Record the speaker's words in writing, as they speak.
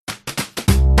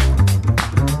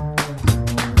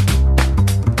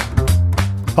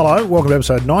Hello, welcome to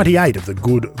episode 98 of the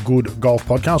Good Golf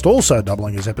Podcast, also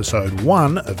doubling as episode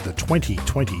 1 of the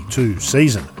 2022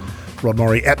 season. Rod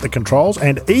Murray at the controls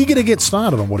and eager to get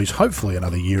started on what is hopefully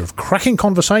another year of cracking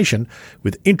conversation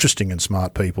with interesting and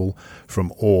smart people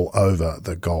from all over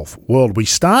the golf world. We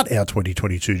start our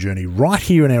 2022 journey right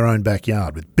here in our own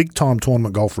backyard with big-time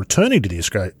tournament golf returning to the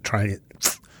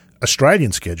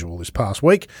Australian schedule this past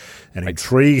week. An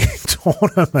intriguing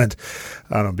tournament,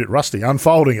 and I'm a bit rusty,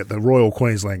 unfolding at the Royal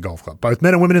Queensland Golf Club. Both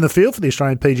men and women in the field for the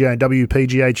Australian PGA and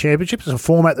WPGA Championships. It's a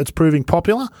format that's proving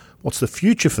popular. What's the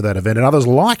future for that event and others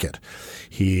like it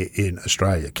here in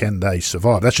Australia? Can they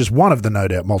survive? That's just one of the no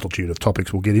doubt multitude of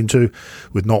topics we'll get into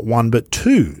with not one but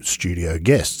two studio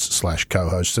guests /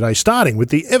 co-hosts today, starting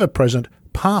with the ever-present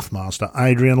Pathmaster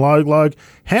Adrian Logue.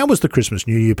 How was the Christmas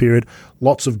New Year period?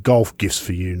 Lots of golf gifts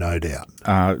for you, no doubt.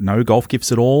 No golf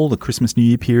gifts at all. The Christmas New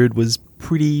Year period was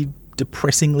pretty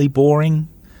depressingly boring.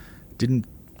 Didn't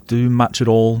do much at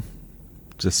all.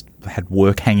 Just had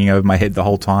work hanging over my head the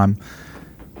whole time.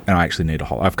 And I actually need a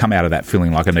holiday. I've come out of that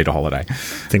feeling like I need a holiday. I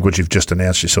think what you've just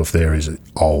announced yourself there is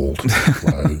old,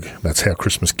 Logue. That's how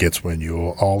Christmas gets when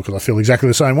you're old, because I feel exactly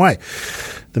the same way.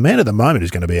 The man at the moment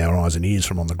is going to be our eyes and ears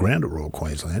from on the ground at Royal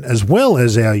Queensland, as well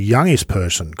as our youngest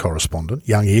person correspondent,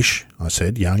 youngish,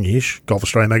 Golf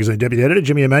Australia Magazine Deputy Editor,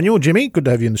 Jimmy Emanuel. Jimmy, good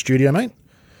to have you in the studio, mate.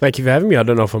 Thank you for having me. I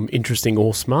don't know if I'm interesting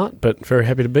or smart, but very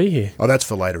happy to be here. Oh, that's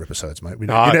for later episodes, mate. You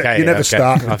never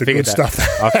start with the good stuff.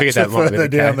 I figured that might be further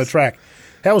down the track.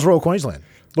 How was Royal Queensland?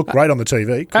 Looked great on the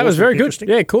TV. That was very good.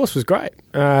 Yeah, course was great.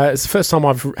 It's the first time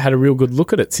I've had a real good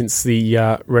look at it since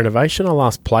the renovation. I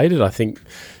last played it, I think,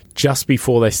 just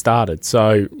before they started.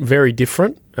 So very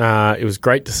different. It was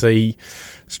great to see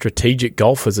strategic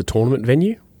golf as a tournament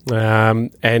venue.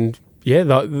 And yeah,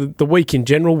 the week in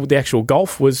general, the actual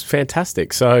golf was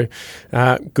fantastic. So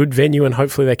good venue, and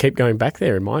hopefully they keep going back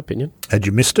there, in my opinion. Had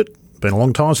you missed it? Been a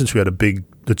long time since we had a big...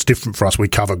 It's different for us. We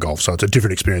cover golf, so it's a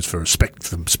different experience for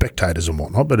spectators and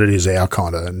whatnot, but it is our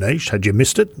kind of niche. Had you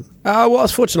missed it? Well, I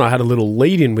was fortunate I had a little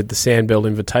lead-in with the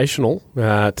Sandbelt Invitational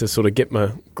to sort of get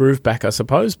my groove back, I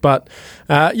suppose. But,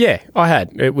 yeah, I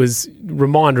had. It was a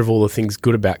reminder of all the things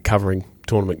good about covering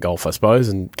tournament golf, I suppose,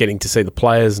 and getting to see the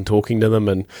players and talking to them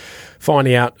and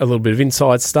finding out a little bit of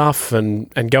inside stuff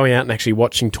and going out and actually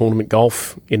watching tournament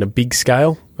golf in a big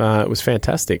scale. It was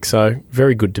fantastic. So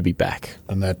very good to be back.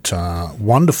 And that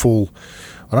wonderful...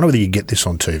 I don't know whether you get this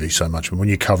on TV so much, but when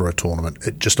you cover a tournament,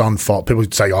 it just unfolds. People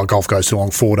say, oh, golf goes too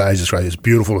long, 4 days is great. It's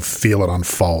beautiful to feel it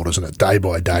unfold, isn't it? Day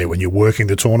by day, when you're working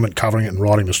the tournament, covering it and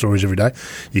writing the stories every day,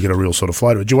 you get a real sort of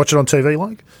flow to it. Did you watch it on TV,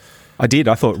 like? I did.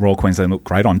 I thought Royal Queensland looked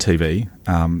great on TV.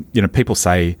 People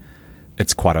say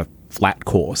it's quite a flat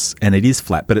course, and it is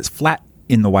flat, but it's flat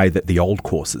in the way that the old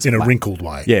course is in flat. A wrinkled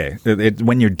way. Yeah.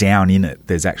 When you're down in it,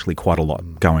 there's actually quite a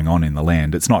lot going on in the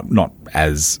land. It's not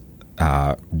as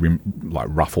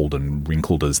ruffled and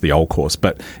wrinkled as the old course,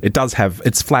 but it does have...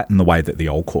 It's flat in the way that the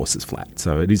old course is flat,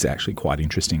 so it is actually quite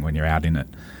interesting when you're out in it.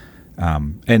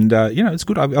 It's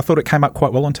good. I thought it came up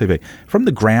quite well on TV. From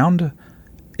the ground...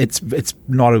 It's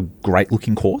not a great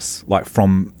looking course, like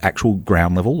from actual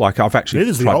ground level. Like I've actually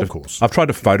I've tried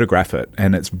to photograph it,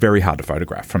 and it's very hard to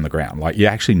photograph from the ground. Like you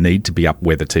actually need to be up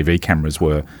where the TV cameras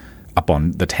were, up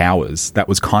on the towers. That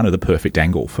was kind of the perfect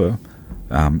angle for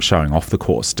showing off the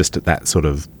course, just at that sort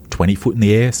of 20 foot in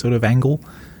the air sort of angle.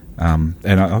 And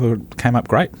I thought it came up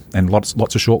great, and lots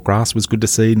of short grass was good to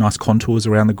see. Nice contours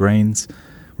around the greens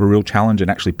were a real challenge and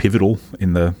actually pivotal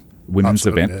in the women's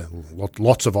event. Yeah.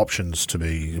 Lots of options to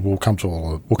be. We'll come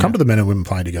to the men and women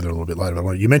playing together a little bit later.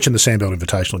 But you mentioned the Sandbelt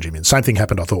Invitational, Jimmy. And same thing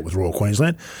happened, I thought, with Royal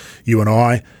Queensland. You and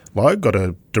I, Logue, got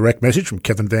a direct message from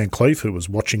Kevin Van Cleef, who was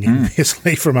watching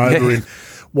enviously from over in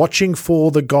watching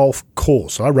for the golf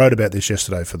course. I wrote about this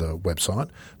yesterday for the website,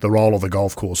 the role of the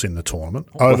golf course in the tournament.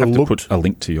 We'll have to put a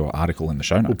link to your article in the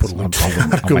show notes. We'll put a link to the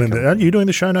article in there. Are you doing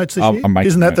the show notes this year?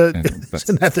 Isn't that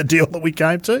the deal that we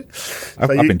came to? I've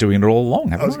been doing it all along,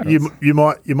 haven't I? You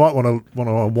might want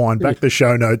to wind back the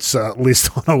show notes list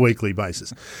on a weekly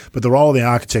basis. But the role of the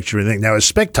architecture and everything. Now, as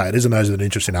spectators and those that are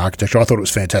interested in architecture, I thought it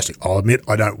was fantastic. I'll admit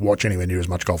I don't watch anywhere near as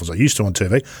much golf as I used to on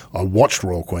TV. I watched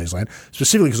Royal Queensland,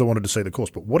 specifically because I wanted to see the course.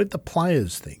 But what did the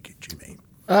players think, Jimmy?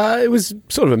 It was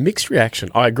sort of a mixed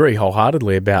reaction. I agree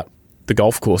wholeheartedly about the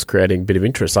golf course creating a bit of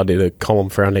interest. I did a column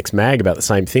for our next mag about the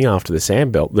same thing after the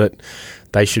Sandbelt, that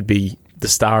they should be the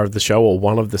star of the show or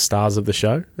one of the stars of the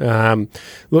show.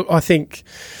 Look, I think,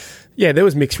 there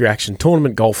was mixed reaction.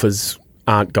 Tournament golfers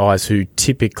aren't guys who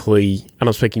typically, and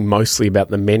I'm speaking mostly about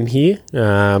the men here,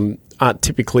 aren't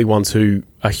typically ones who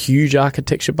are huge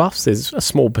architecture buffs. There's a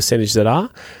small percentage that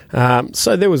are.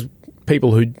 So there was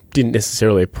people who didn't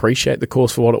necessarily appreciate the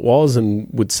course for what it was and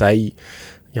would say,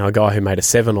 a guy who made a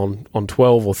 7 on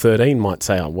 12 or 13 might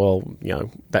say,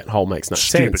 that hole makes no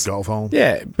sense. Stupid golf hole.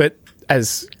 Yeah, but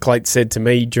as Clayton said to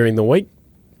me during the week,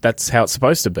 that's how it's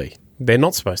supposed to be. They're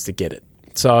not supposed to get it.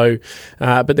 So,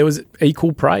 but there was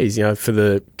equal praise, for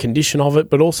the condition of it,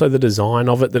 but also the design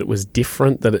of it, that it was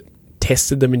different, that it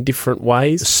tested them in different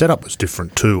ways. The setup was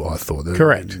different too, I thought.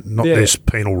 Correct. Not this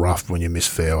penal rough when you miss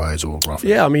fairways or rough.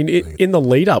 Yeah, I mean, in the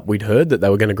lead-up, we'd heard that they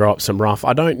were going to grow up some rough.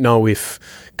 I don't know if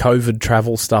COVID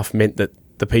travel stuff meant that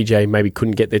the PGA maybe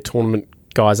couldn't get their tournament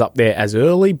guys up there as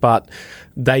early, but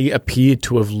they appeared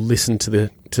to have listened to the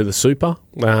Super.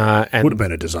 And would have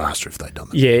been a disaster if they'd done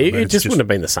that. Yeah, it just wouldn't have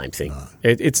been the same thing. No.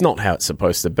 It's not how it's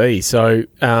supposed to be. So,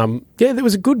 there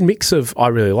was a good mix of I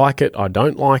really like it, I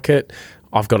don't like it,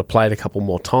 I've got to play it a couple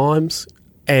more times.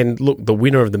 And look, the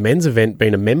winner of the men's event,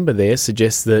 being a member there,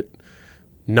 suggests that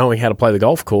knowing how to play the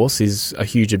golf course is a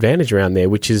huge advantage around there,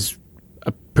 which is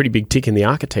a pretty big tick in the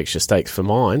architecture stakes for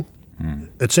mine.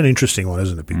 It's an interesting one,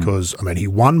 isn't it? Because, he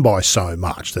won by so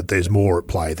much that there's more at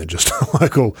play than just a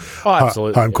local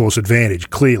home course advantage.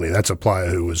 Clearly, that's a player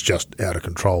who was just out of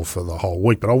control for the whole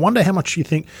week. But I wonder how much you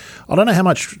think – I don't know how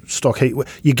much stock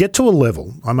you get to a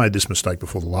level – I made this mistake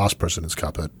before the last President's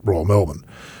Cup at Royal Melbourne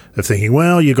of thinking,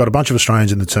 well, you've got a bunch of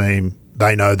Australians in the team.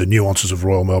 They know the nuances of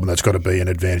Royal Melbourne. That's got to be an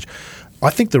advantage. I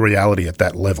think the reality at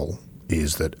that level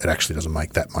is that it actually doesn't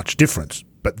make that much difference.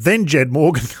 But then Jed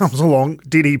Morgan comes along.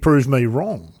 Did he prove me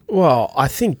wrong? Well, I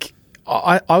think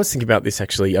I was thinking about this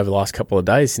actually over the last couple of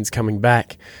days since coming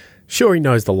back. Sure, he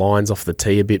knows the lines off the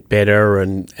tee a bit better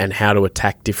and how to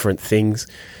attack different things.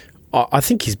 I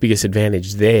think his biggest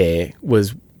advantage there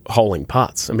was holing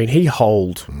putts. He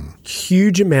holed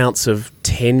huge amounts of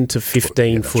 10 to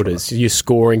 15 footers, your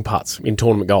scoring putts in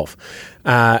tournament golf.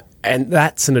 And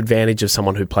that's an advantage of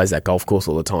someone who plays that golf course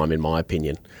all the time, in my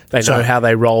opinion. They know how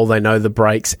they roll, they know the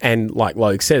breaks, and like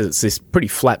Logue says, it's this pretty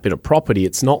flat bit of property.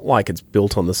 It's not like it's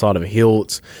built on the side of a hill.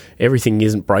 Everything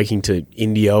isn't breaking to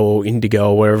Indio or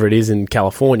Indigo or wherever it is in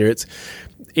California.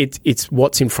 It's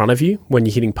what's in front of you when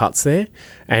you're hitting putts there,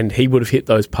 and he would have hit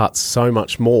those putts so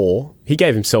much more. He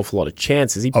gave himself a lot of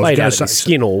chances. He played out of his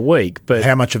skin all week. But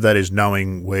how much of that is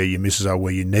knowing where your misses are,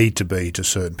 where you need to be to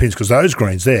certain pins? Because those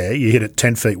greens there, you hit it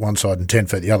 10 feet one side and 10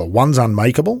 feet the other. One's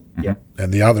unmakeable,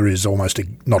 and the other is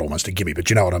not almost a gimme, but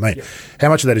you know what I mean. Yeah. How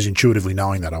much of that is intuitively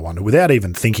knowing that, I wonder, without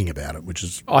even thinking about it, which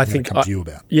is I think come to you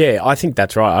about. Yeah, I think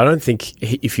that's right. I don't think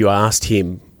if you asked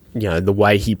him, the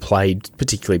way he played,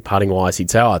 particularly putting-wise, he'd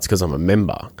say, it's because I'm a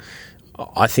member.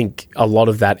 I think a lot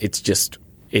of that, it's just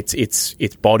it's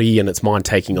body and it's mind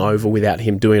taking over without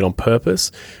him doing it on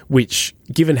purpose, which,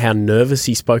 given how nervous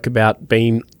he spoke about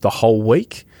being the whole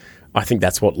week, I think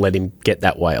that's what let him get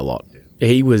that way a lot.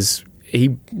 He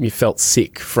felt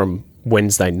sick from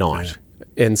Wednesday night.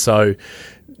 Yeah. And so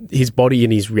his body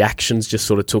and his reactions just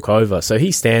sort of took over. So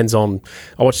he stands on,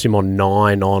 I watched him on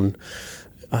 9 on,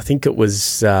 I think it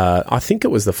was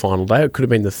the final day. It could have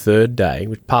been the third day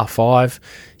with par 5.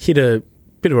 Hit a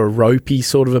bit of a ropey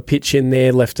sort of a pitch in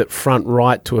there, left it front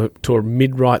right to a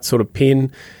mid-right sort of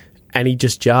pin, and he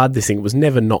just jarred this thing. It was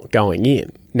never not going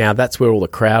in. Now, that's where all the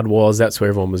crowd was. That's where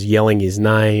everyone was yelling his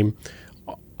name.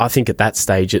 I think at that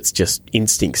stage it's just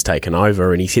instincts taken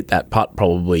over, and he's hit that putt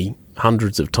probably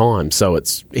hundreds of times. So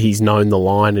he's known the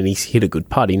line and he's hit a good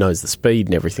putt. He knows the speed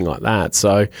and everything like that.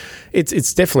 So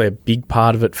it's definitely a big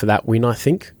part of it for that win, I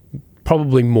think.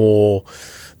 Probably more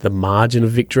the margin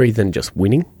of victory than just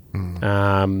winning.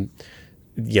 How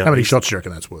many shots do you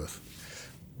reckon that's worth?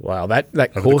 Wow, that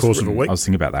over the course of a week. I was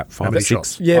thinking about that. 5 or 6.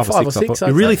 Shots? Yeah, 5 or 6.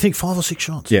 You really think 5 or 6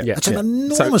 shots? Yeah. That's an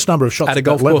enormous number of shots at a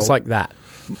golf course like that.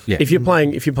 Yeah. If you're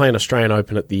playing Australian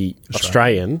Open at the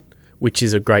Australian, which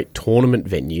is a great tournament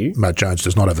venue. Matt Jones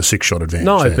does not have a 6-shot advantage.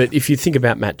 No, but if you think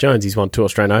about Matt Jones, he's won 2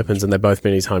 Australian Opens and they've both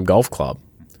been his home golf club.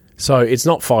 So it's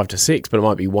not 5 to 6, but it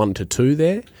might be 1 to 2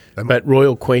 there. But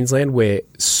Royal Queensland, where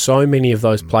so many of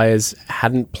those players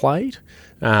hadn't played,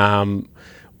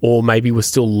 or maybe were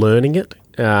still learning it,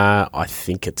 I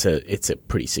think it's a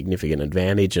pretty significant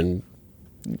advantage, and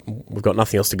we've got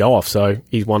nothing else to go off. So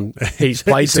he's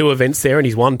played 2 events there, and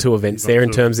he's won 2 events there in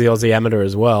terms of the Aussie Amateur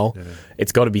as well. Yeah.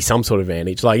 It's got to be some sort of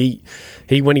advantage. Like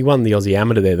he when he won the Aussie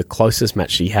Amateur there, the closest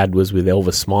match he had was with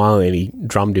Elvis Smiley, and he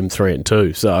drummed him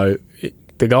 3-2. So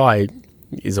the guy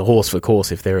is a horse for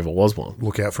course if there ever was one.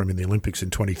 Look out for him in the Olympics in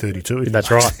 2032.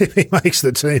 That's right. If he makes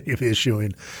the team, he'll be a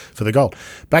shoo-in for the gold.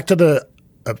 Back to the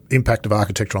impact of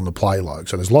architecture on the play, Logue.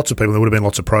 So there's lots of people, there would have been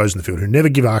lots of pros in the field who never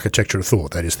give architecture a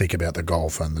thought. They just think about the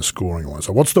golf and the scoring.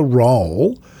 So what's the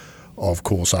role of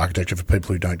course architecture for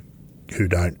people who don't who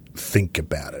don't think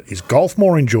about it. Is golf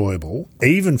more enjoyable,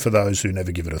 even for those who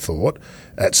never give it a thought,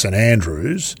 at St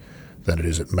Andrews than it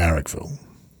is at Marrickville?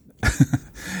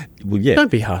 Well, yeah.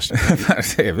 Don't be harsh.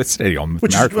 Yeah, let's steady on.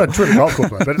 Which is a terrific golf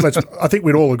course, mate, but I think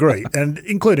we'd all agree, and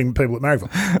including people at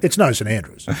Marrickville, it's no St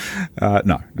Andrews.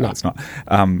 No, it's not.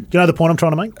 Do you know the point I'm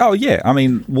trying to make? Oh, yeah. I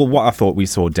mean, well, what I thought we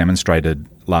saw demonstrated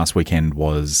last weekend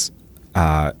was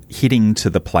hitting to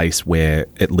the place where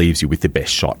it leaves you with the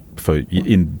best shot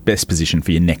in best position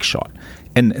for your next shot.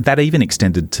 And that even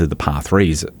extended to the par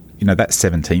threes. You know, that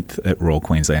 17th at Royal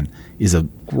Queensland is a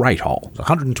great hole.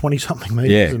 120-something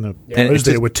metres. Yeah. And And those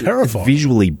there were terrifying.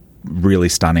 Visually really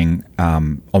stunning.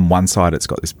 On one side, it's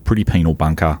got this pretty penal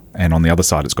bunker, and on the other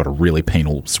side, it's got a really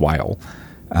penal swale.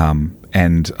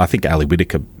 And I think Ali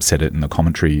Whitaker said it in the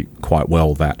commentary quite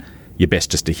well, that you're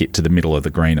best just to hit to the middle of the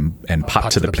green and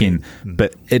putt to the pin.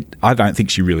 But I don't think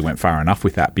she really went far enough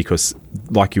with that because,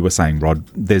 like you were saying, Rod,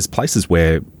 there's places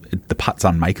where the putt's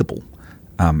unmakeable,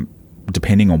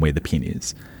 depending on where the pin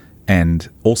is. And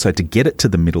also to get it to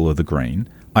the middle of the green,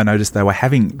 I noticed they were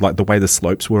having, like the way the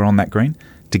slopes were on that green,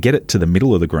 to get it to the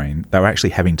middle of the green, they were actually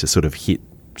having to sort of hit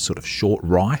sort of short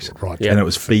right. Yeah. And it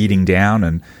was feeding down.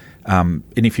 And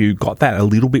if you got that a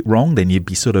little bit wrong, then you'd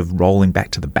be sort of rolling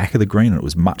back to the back of the green, and it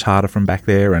was much harder from back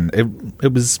there. And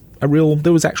it was there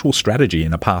was actual strategy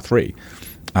in a par three.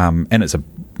 And it's a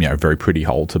very pretty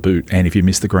hole to boot. And if you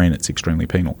miss the green, it's extremely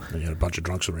penal. And you had a bunch of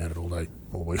drunks around it all day,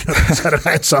 all week,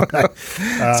 Saturday and Sunday.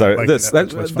 So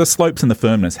the slopes and the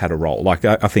firmness had a role. Like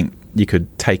I think you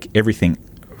could take everything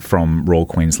from Royal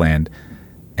Queensland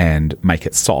and make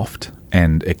it soft,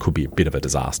 and it could be a bit of a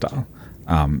disaster.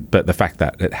 But the fact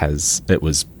that it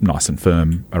was nice and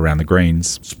firm around the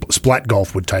greens. Splat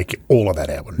golf would take all of that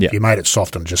out. Yeah. If you made it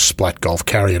soft and just splat golf,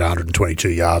 carry it 122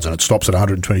 yards and it stops at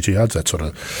 122 yards, that's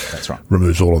right.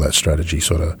 Removes all of that strategy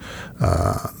sort of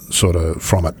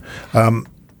from it.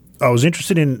 I was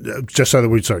interested in, just so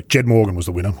that Jed Morgan was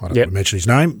the winner. I don't want to mention his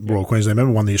name. Royal Queensland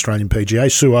member, won the Australian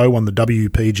PGA. Suo won the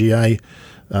WPGA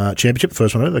championship, the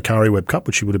first one ever, the Curry Web Cup,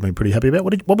 which she would have been pretty happy about.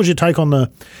 What was your take on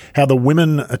how the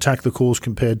women attacked the course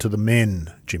compared to the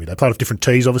men, Jimmy? They played off different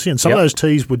tees, obviously, and some of those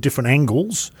tees were different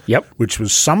angles, which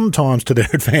was sometimes to their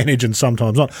advantage and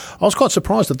sometimes not. I was quite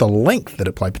surprised at the length that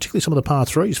it played, particularly some of the par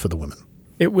threes for the women.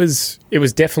 It was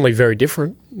definitely very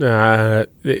different.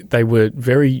 They were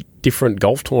very different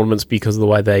golf tournaments because of the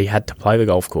way they had to play the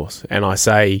golf course. And I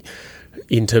say,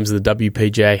 in terms of the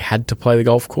WPGA, had to play the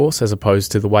golf course as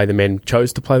opposed to the way the men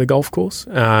chose to play the golf course.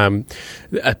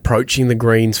 Approaching the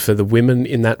greens for the women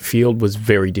in that field was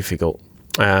very difficult.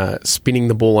 Spinning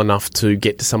the ball enough to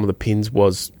get to some of the pins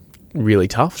was really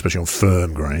tough, especially on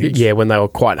firm greens. Yeah, when they were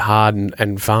quite hard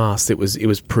and fast, it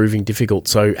was proving difficult.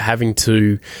 So having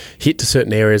to hit to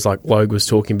certain areas, like Logue was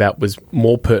talking about, was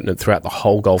more pertinent throughout the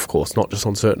whole golf course, not just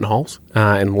on certain holes,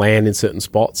 and land in certain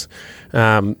spots.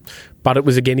 But it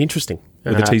was again interesting.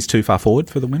 Were the tees too far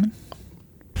forward for the women?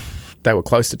 They were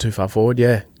close to too far forward.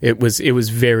 Yeah, it was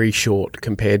very short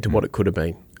compared to what it could have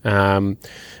been.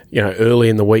 Early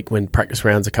in the week when practice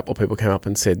rounds, a couple of people came up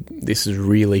and said, this is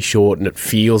really short and it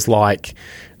feels like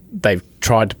they've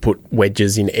tried to put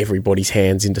wedges in everybody's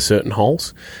hands into certain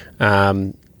holes.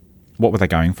 What were they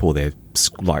going for there?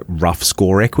 Like rough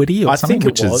score equity or something? I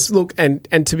think it was. Look,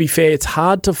 and to be fair, it's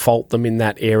hard to fault them in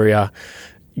that area.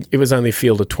 It was only a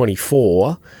field of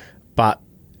 24, but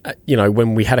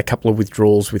when we had a couple of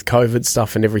withdrawals with COVID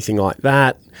stuff and everything like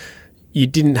that, you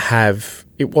didn't have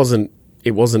 – it wasn't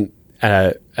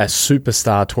a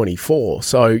superstar 24.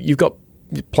 So you've got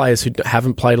players who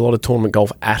haven't played a lot of tournament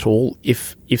golf at all,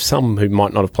 if some who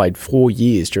might not have played 4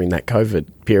 years during that COVID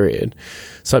period.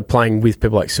 So playing with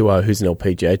people like Suo, who's an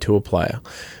LPGA Tour player,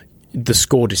 the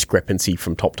score discrepancy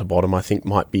from top to bottom, I think,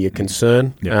 might be a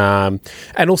concern. Yeah.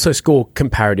 And also score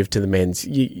comparative to the men's.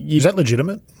 Is that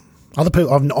legitimate? Other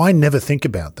people, I never think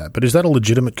about that, but is that a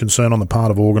legitimate concern on the part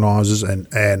of organisers?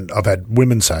 And I've had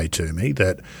women say to me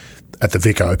that at the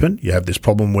Vic Open, you have this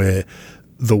problem where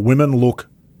the women look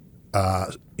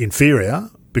inferior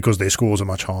because their scores are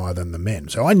much higher than the men.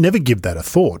 So I never give that a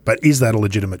thought, but is that a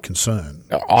legitimate concern?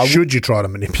 Should you try to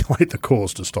manipulate the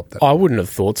course to stop that? I wouldn't have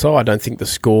thought so. I don't think the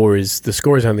score is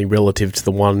only relative to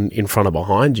the one in front or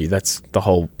behind you. That's the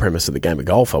whole premise of the game of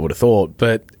golf, I would have thought.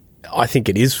 But I think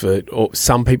it is for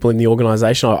some people in the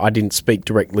organisation. I didn't speak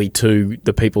directly to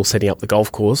the people setting up the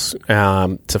golf course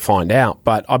to find out,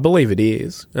 but I believe it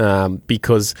is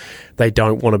because they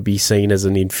don't want to be seen as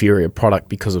an inferior product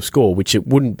because of score, which it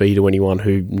wouldn't be to anyone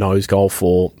who knows golf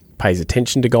or pays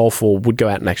attention to golf or would go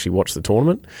out and actually watch the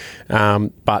tournament.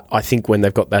 But I think when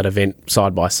they've got that event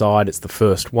side by side, it's the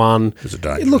first one.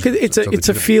 It's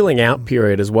a feeling out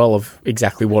period as well of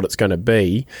exactly what it's going to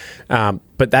be.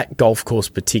 But that golf course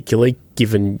particularly,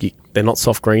 given they're not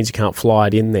soft greens, you can't fly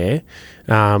it in there,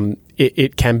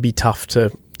 it can be tough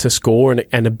to score,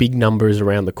 and a big number is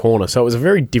around the corner. So it was a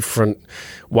very different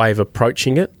way of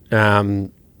approaching it.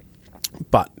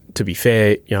 But to be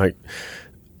fair,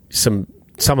 some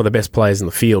of the best players in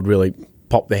the field really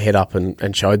popped their head up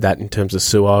and showed that in terms of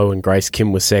Suo, and Grace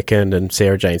Kim was second, and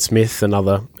Sarah Jane Smith,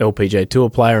 another LPGA Tour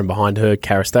player, and behind her,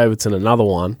 Karis Davidson, another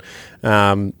one.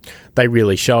 They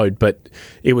really showed, but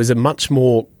it was a much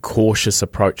more cautious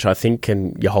approach, I think,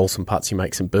 and you hole some putts, you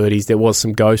make some birdies. There was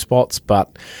some go spots,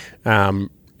 but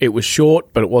it was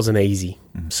short, but it wasn't easy.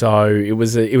 So it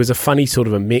was a funny sort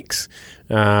of a mix.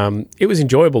 It was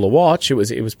enjoyable to watch. It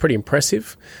was pretty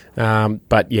impressive.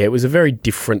 But yeah, it was a very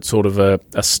different sort of a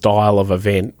style of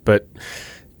event. But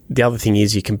the other thing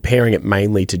is you're comparing it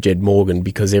mainly to Jed Morgan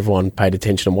because everyone paid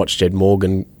attention and watched Jed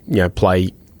Morgan,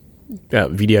 play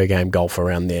video game golf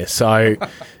around there. So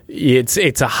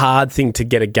it's a hard thing to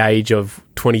get a gauge of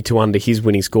 22 under his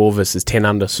winning score versus 10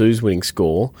 under Sue's winning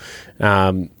score.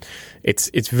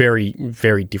 It's very,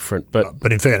 very different.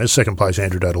 But in fairness, second place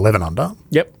Andrew Dodd 11 under.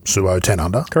 Yep. Suo 10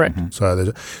 under. Correct.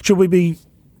 So should we be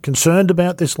concerned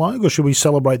about this, Logue, or should we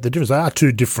celebrate the difference? They are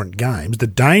two different games. The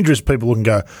dangerous people look and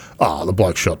go, the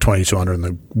bloke shot 22 under and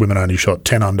the women only shot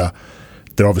 10 under.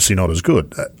 They're obviously not as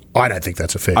good. I don't think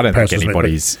that's a fair comparison. I don't think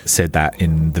anybody's said that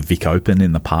in the Vic Open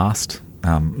in the past.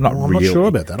 I'm not sure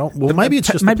about that. Well, maybe it's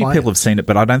just maybe people have seen it,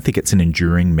 but I don't think it's an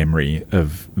enduring memory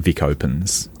of Vic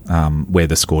Opens where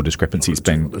the score discrepancy has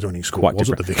been quite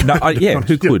different.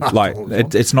 Who could?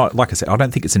 It's not, like I said, I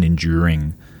don't think it's an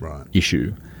enduring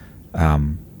issue.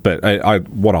 But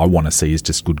what I want to see is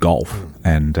just good golf,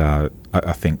 and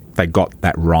I think they got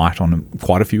that right on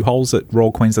quite a few holes at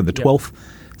Royal Queensland. The 12th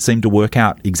seemed to work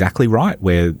out exactly right,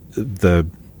 where the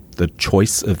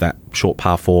choice of that short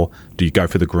par 4, do you go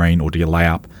for the green or do you lay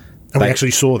up? And we actually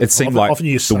saw that. It seemed like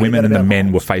the women and the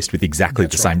men were faced with exactly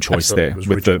the same choice there,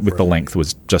 with the length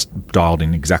was just dialed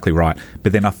in exactly right.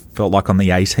 But then I felt like on the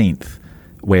 18th,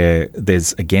 where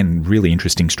there's, again, really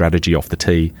interesting strategy off the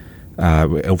tee,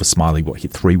 Elvis Smiley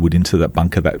hit 3-wood into that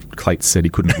bunker that Clates said he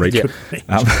couldn't reach.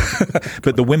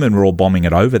 But the women were all bombing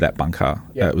it over that bunker.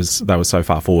 They were so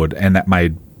far forward, and that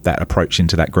made that approach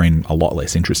into that green a lot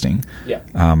less interesting.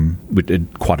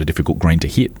 With quite a difficult green to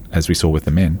hit, as we saw with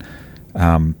the men.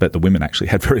 But the women actually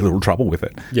had very little trouble with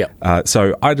it.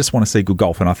 So I just want to see good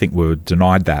golf, and I think we were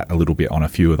denied that a little bit on a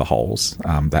few of the holes,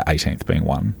 that 18th being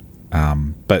one.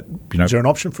 But is there an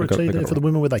option for a tee there for the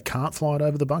women where they can't fly it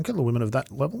over the bunker, the women of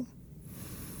that level?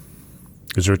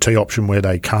 Is there a tee option where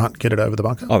they can't get it over the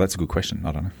bunker? Oh, that's a good question.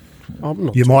 I don't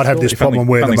know. You might have this problem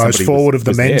where the most forward of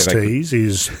the men's tees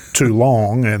is too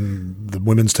long, and the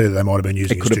women's tee that they might have been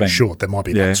using is too short. There might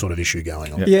be that sort of issue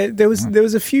going on. Yeah, there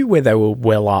was a few where they were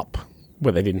well up,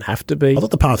 where they didn't have to be. I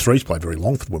thought the par 3s played very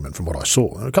long for the women from what I saw.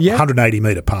 A couple of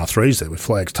 180-metre par 3s there with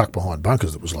flags tucked behind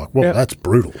bunkers. It was like, that's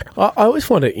brutal. I always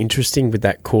find it interesting with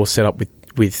that course set up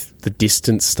with the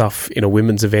distance stuff in a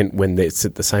women's event when it's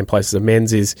at the same place as a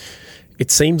men's is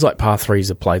it seems like par 3s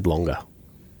are played longer.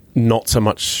 Not so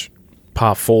much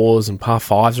par 4s, and par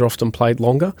 5s are often played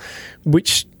longer,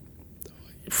 which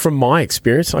from my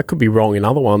experience, I could be wrong in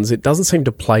other ones, it doesn't seem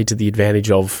to play to the advantage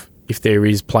of if there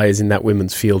is players in that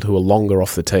women's field who are longer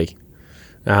off the tee.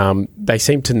 They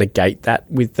seem to negate that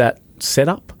with that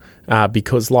setup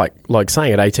because like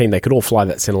saying at 18, they could all fly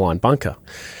that centreline bunker.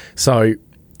 So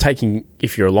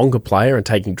if you're a longer player and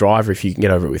taking driver, if you can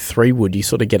get over it with 3-wood, you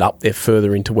sort of get up there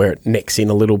further into where it necks in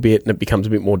a little bit and it becomes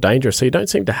a bit more dangerous. So you don't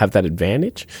seem to have that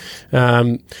advantage.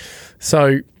 The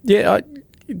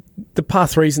par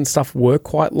 3s and stuff were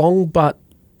quite long, but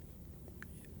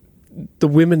the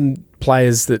women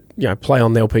players that play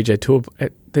on the LPGA Tour,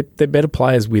 they're better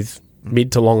players with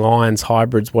mid to long irons,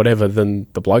 hybrids, whatever, than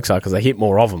the blokes are because they hit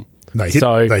more of them. They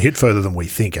hit further than we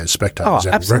think as spectators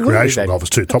and recreational golfers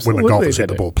too. Top women golfers hit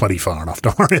the ball plenty far enough.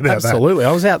 Don't worry about that. Absolutely.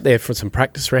 I was out there for some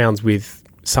practice rounds with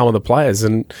some of the players,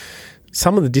 and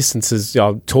some of the distances,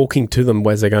 talking to them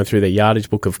as they're going through their yardage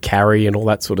book of carry and all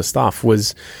that sort of stuff,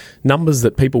 was numbers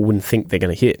that people wouldn't think they're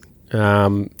going to hit.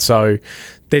 So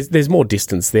there's more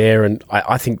distance there, and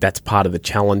I think that's part of the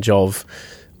challenge of,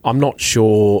 I'm not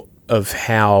sure of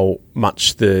how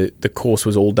much the course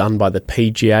was all done by the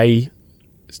PGA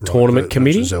tournament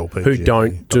committee, who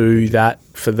don't do that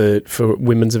for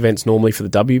women's events normally for the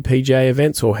WPGA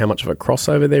events, or how much of a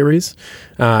crossover there is.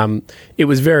 It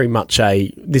was very much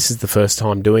this is the first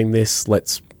time doing this,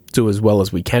 let's do as well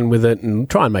as we can with it and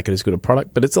try and make it as good a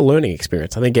product. But it's a learning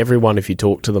experience. I think everyone, if you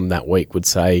talk to them that week, would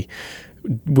say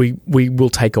we will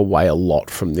take away a lot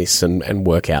from this and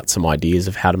work out some ideas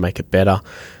of how to make it better.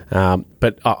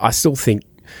 But I still think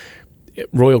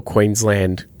Royal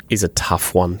Queensland is a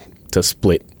tough one to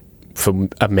split for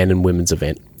a men and women's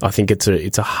event. I think it's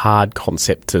a hard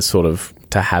concept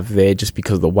to have there just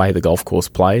because of the way the golf course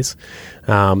plays.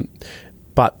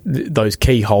 But those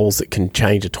key holes that can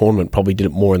change a tournament probably did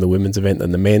it more in the women's event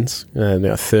than the men's.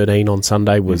 13 on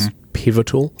Sunday was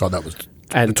pivotal. Oh,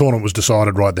 the tournament was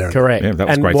decided right there. Correct. Yeah, that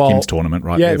was Grace Kim's tournament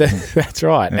right there. That's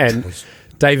right. Yeah. And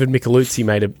David Micheluzzi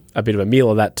made a bit of a meal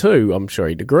of that too, I'm sure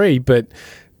he'd agree, but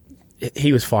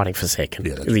he was fighting for second.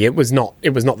 Yeah, it was not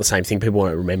the same thing. People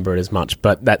won't remember it as much.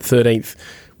 But that 13th,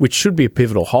 which should be a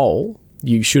pivotal hole,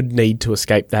 you should need to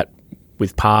escape that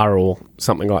with par or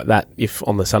something like that if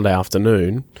on the Sunday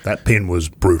afternoon. That pin was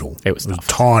brutal. It was a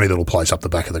tiny little place up the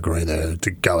back of the green there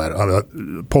to go at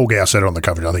it. Paul Gow said it on the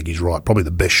coverage. I think he's right. Probably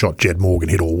the best shot Jed Morgan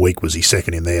hit all week was his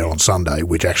second in there on Sunday,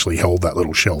 which actually held that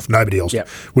little shelf. Nobody else. Yep.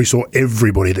 We saw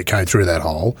everybody that came through that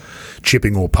hole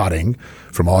chipping or putting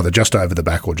from either just over the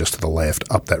back or just to the left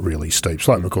up that really steep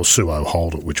slope. And of course, Suo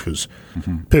holed it, which was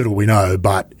pivotal, we know,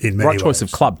 but in many ways. Right choice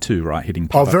of club too, right? Hitting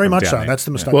very much so. That's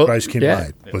the mistake Grace Kim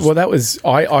made. That was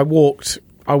I walked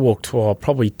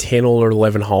probably 10 or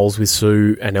 11 holes with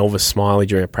Sue and Elvis Smiley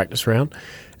during a practice round,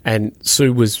 and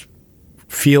Sue was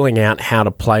feeling out how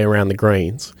to play around the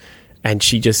greens, and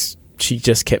she just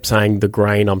kept saying, the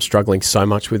green, I'm struggling so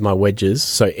much with my wedges.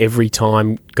 So every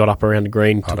time got up around the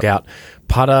green, took out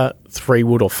putter,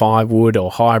 3-wood or 5-wood or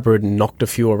hybrid, and knocked a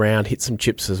few around, hit some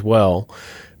chips as well.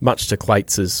 Much to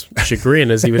Clates' chagrin,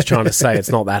 as he was trying to say, it's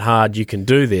not that hard, you can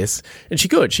do this. And she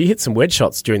could. She hit some wedge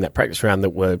shots during that practice round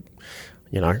that were,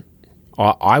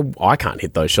 I can't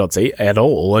hit those shots at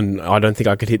all, and I don't think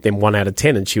I could hit them 1 out of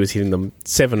 10, and she was hitting them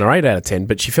 7 or 8 out of 10,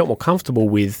 but she felt more comfortable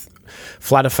with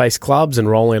flatter face clubs and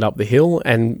rolling it up the hill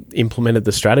and implemented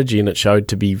the strategy, and it showed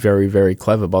to be very, very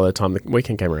clever by the time the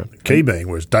weekend came around. Key being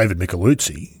was David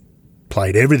Micheluzzi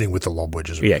played everything with the lob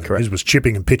wedges. Yeah, correct. He was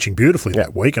chipping and pitching beautifully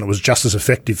that week, and it was just as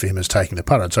effective for him as taking the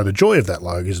putter. So the joy of that,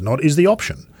 Logue, is the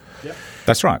option. Yep.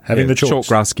 That's right. Having the choice. Short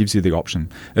grass gives you the option.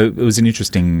 It was an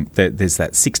interesting. There's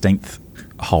that 16th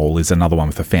hole is another one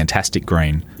with a fantastic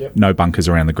green, no bunkers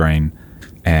around the green,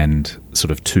 and sort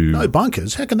of no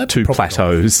bunkers. How can that two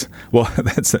plateaus? Well,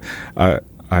 that's. I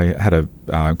had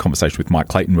a conversation with Mike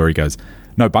Clayton where he goes,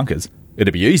 "No bunkers.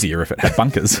 It'd be easier if it had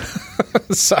bunkers."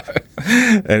 So,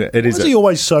 it is. Why is he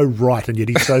always so right, and yet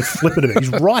he's so flippant about it?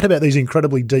 He's right about these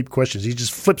incredibly deep questions. He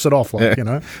just flips it off,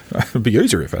 It'd be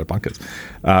easier if it had bunkers.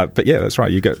 But yeah, that's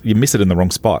right. You miss it in the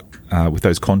wrong spot with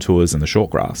those contours and the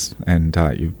short grass, and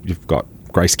you've got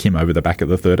Grace Kim over the back of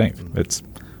the 13th. It's a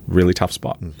really tough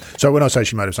spot. So when I say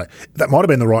she made a mistake, that might have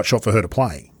been the right shot for her to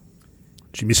play.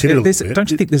 She mishit it a little bit. Don't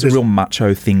you think there's a real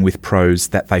macho thing with pros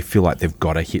that they feel like they've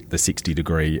got to hit the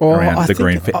 60-degree around the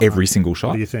green for every single shot?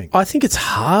 What do you think? I think it's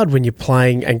hard when you're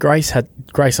playing, and Grace,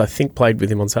 I think, played with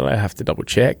him on Saturday. I have to double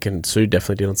check, and Sue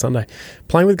definitely did on Sunday.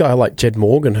 Playing with a guy like Jed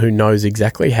Morgan, who knows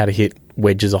exactly how to hit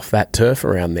wedges off that turf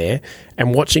around there,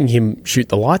 and watching him shoot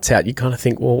the lights out, you kind of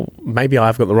think, well, maybe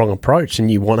I've got the wrong approach, and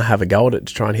you want to have a go at it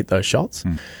to try and hit those shots.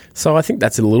 So I think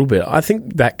that's a little bit. I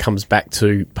think that comes back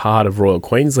to part of Royal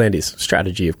Queensland is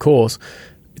strategy, of course.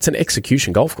 It's an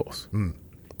execution golf course.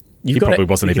 He probably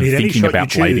wasn't even thinking about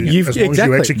blading it. As long as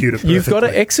you execute it perfectly. You've got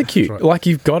to execute. Right. Like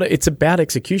you've got to. It's about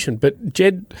execution. But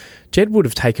Jed would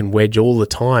have taken wedge all the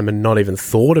time and not even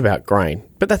thought about grain.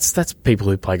 But that's people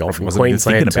who play golf in Queensland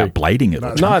thinking about blading it.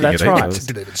 No, that's right.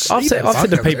 I've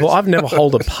said to people, I've never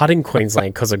holed a putt in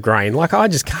Queensland because of grain. Like I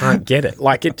just can't get it.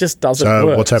 Like it just doesn't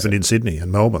work. So what's happened in Sydney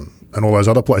and Melbourne and all those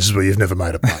other places where you've never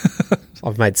made a putt?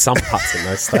 I've made some putts in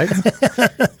those states.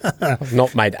 I've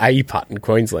not made a putt in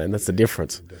Queensland. That's the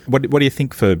difference. What do you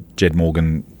think for Jed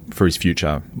Morgan for his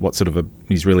future? What sort of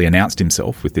he's really announced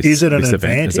himself with this? Is it an event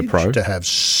advantage as a pro to have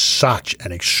such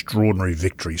an extraordinary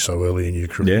victory so early in your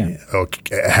career? Yeah. Or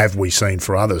have we seen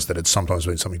for others that it's sometimes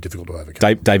been something difficult to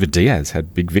overcome? David Diaz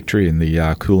had big victory in the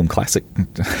Coolum Classic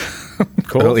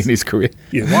early in his career.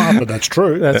 Yeah, well, but that's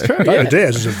true. That's true. David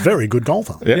Diaz is a very good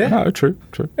golfer. Yeah, no, true.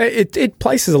 It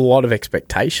places a lot of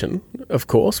expectation, of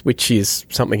course, which is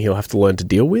something he'll have to learn to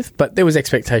deal with. But there was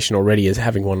expectation already as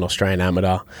having won an Australian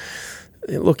Amateur.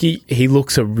 Look, he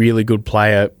looks a really good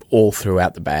player all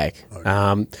throughout the bag.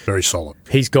 Very solid.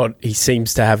 He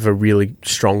seems to have a really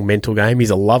strong mental game. He's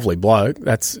a lovely bloke.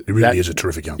 He really is a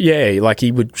terrific young man. Yeah, like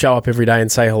he would show up every day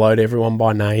and say hello to everyone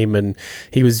by name, and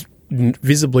he was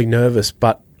visibly nervous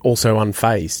but also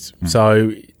unfazed.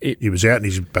 So he was out in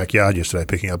his backyard yesterday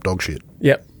picking up dog shit.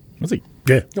 Yep. Was he?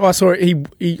 Yeah. I saw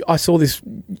I saw this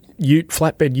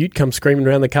flatbed ute come screaming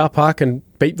around the car park and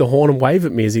beep the horn and wave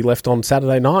at me as he left on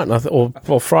Saturday night, and I thought,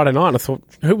 or Friday night. And I thought,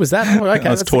 who was that? Oh, okay,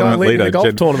 that's the guy leading the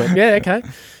golf tournament. Yeah, okay.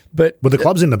 But were the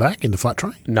clubs in the back in the flat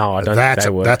tray? No, I don't think they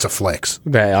were. That's a flex.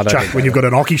 Yeah, I don't think when you've got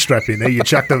an hockey strap in there, you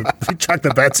chuck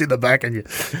the bats in the back and you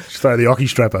throw the hockey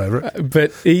strap over it.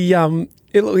 But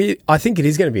I think it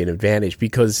is going to be an advantage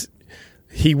because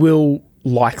he will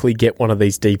likely get one of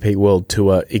these DP World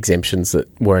Tour exemptions that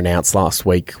were announced last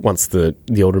week once the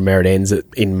Order of Merit ends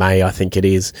in May, I think it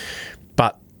is.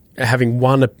 But having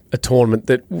won a tournament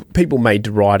that people may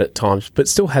deride at times but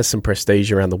still has some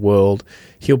prestige around the world,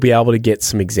 he'll be able to get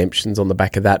some exemptions on the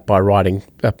back of that by writing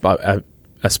a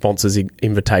sponsor's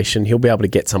invitation. He'll be able to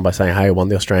get some by saying, hey, I won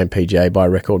the Australian PGA by a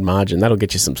record margin. That'll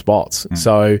get you some spots.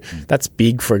 So that's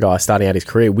big for a guy starting out his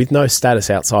career with no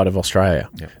status outside of Australia.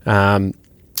 Yep.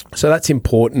 So that's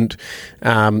important,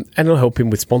 and it'll help him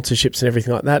with sponsorships and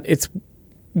everything like that. It's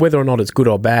whether or not it's good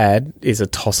or bad is a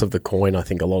toss of the coin, I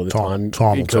think, a lot of the time.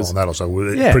 Time will tell on that also.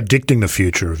 Predicting the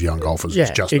future of young golfers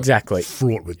is just exactly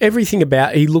fraught with everything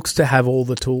about. He looks to have all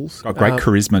the tools. Got great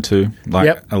charisma too.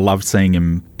 I loved seeing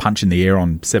him punch in the air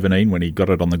on 17 when he got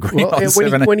it on the green. Well, on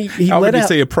 17. How would you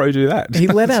see a pro do that? He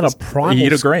let out a primal. He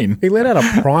hit a green. He let out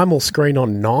a primal screen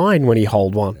on 9 when he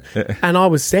holed one, and I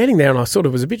was standing there and I sort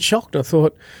of was a bit shocked. I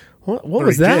thought, what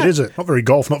was that? Jed, is it? Not very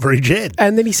golf, not very Jed.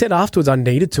 And then he said afterwards, I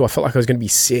needed to. I felt like I was going to be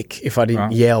sick if I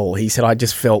didn't yell. He said, I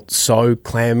just felt so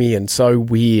clammy and so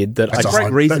weird that that's a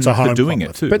great reason for doing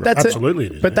it too. But that's absolutely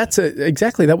it is. But that's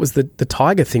exactly, that was the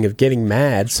Tiger thing of getting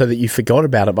mad so that you forgot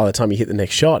about it by the time you hit the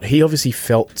next shot. He obviously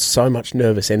felt so much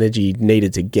nervous energy,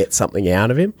 needed to get something out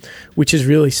of him, which is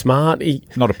really smart.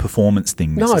 Not a performance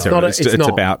thing necessarily. It's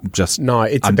about just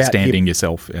understanding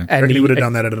yourself. Yeah. And he would have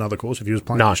done that at another course if he was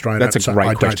playing Australian. That's a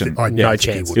great question. No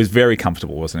chance. It was very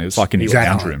comfortable, wasn't it? It was like in his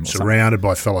lounge room. Surrounded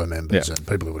by fellow members and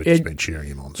people who would have just been cheering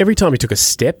him on. Every time he took a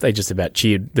step, they just about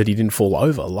cheered that he didn't fall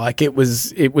over. Like it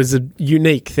was a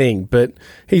unique thing. But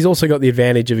he's also got the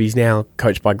advantage of he's now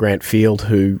coached by Grant Field,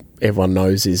 who everyone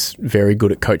knows is very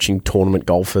good at coaching tournament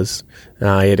golfers. He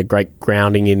had a great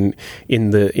grounding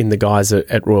in the guys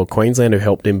at Royal Queensland who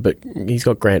helped him, but he's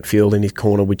got Grant Field in his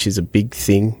corner, which is a big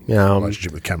thing.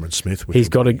 Relationship with Cameron Smith. He's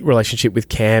got a relationship with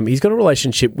Cam. He's got a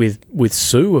relationship with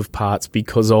Sue of parts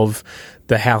because of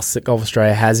the house that Golf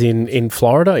Australia has in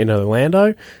Florida, in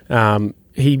Orlando.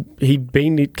 We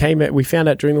found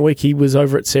out during the week he was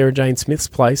over at Sarah Jane Smith's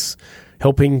place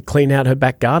helping clean out her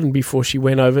back garden before she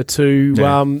went over to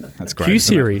that's great, Q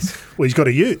Series. Well, he's got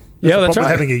a ute. That's right.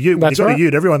 Having a ute. When you've got a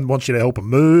ute, everyone wants you to help them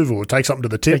move or take something to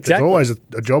the tip. Exactly. There's always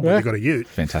a job when you've got a ute.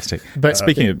 Fantastic. But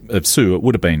speaking of Sue,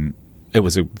 it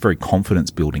was a very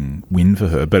confidence-building win for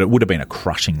her, but it would have been a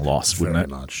crushing loss, wouldn't it?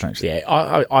 Much. Yeah,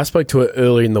 I spoke to her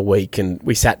earlier in the week, and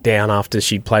we sat down after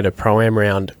she'd played a Pro-Am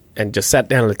round and just sat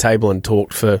down at a table and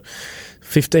talked for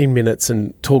 15 minutes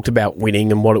and talked about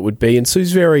winning and what it would be. And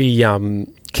Sue's very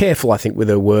careful, I think, with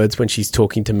her words when she's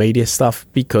talking to media stuff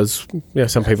because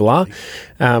some people are.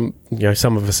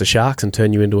 Some of us are sharks and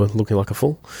turn you into looking like a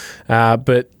fool.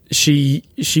 But she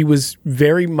was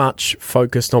very much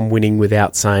focused on winning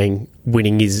without saying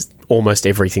winning is almost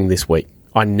everything this week.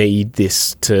 I need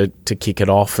this to kick it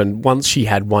off. And once she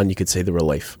had won, you could see the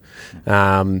relief.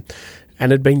 And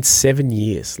it had been 7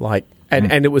 years.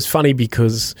 And it was funny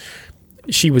because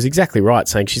she was exactly right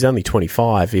saying she's only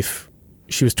 25. If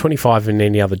she was 25 in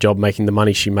any other job making the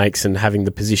money she makes and having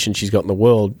the position she's got in the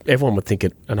world, everyone would think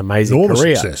it an amazing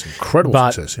career. Success,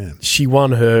 incredible success, yeah. She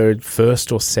won her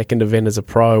first or second event as a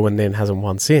pro and then hasn't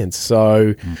won since.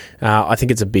 So I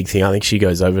think it's a big thing. I think she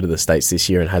goes over to the States this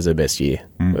year and has her best year,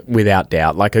 without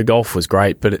doubt. Like, her golf was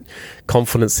great, but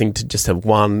confidence thing to just have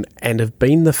won and have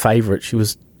been the favourite. She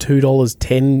was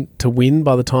 $2.10 to win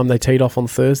by the time they teed off on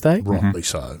Thursday. Rightly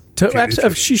so.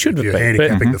 She should have been.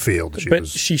 Handicapping the field.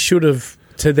 She should have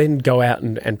to then go out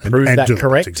and prove that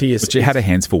correct to yourself. But she had a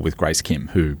hands full with Grace Kim,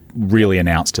 who really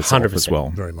announced herself 100%. As well.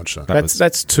 Very much so.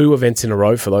 That's 2 events in a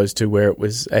row for those two where it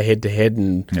was a head-to-head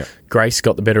and Grace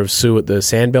got the better of Sue at the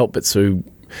Sandbelt, but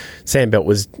Sandbelt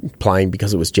was playing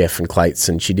because it was Jeff and Clates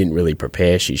and she didn't really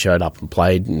prepare. She showed up and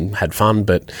played and had fun,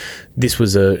 but this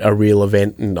was a real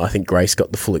event and I think Grace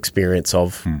got the full experience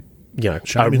of a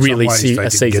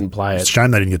seasoned player. It's a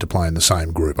shame they didn't get to play in the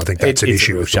same group. I think that's an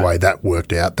issue with the way that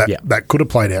worked out. That could have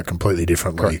played out completely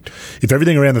differently. Correct. If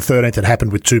everything around the 13th had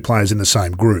happened with 2 players in the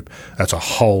same group, that's a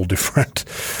whole different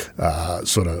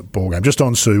sort of ballgame. Just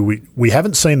on Sue, we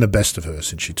haven't seen the best of her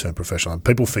since she turned professional. And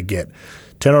people forget,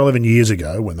 10 or 11 years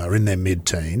ago, when they were in their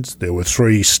mid-teens, there were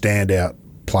 3 standout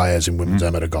players in women's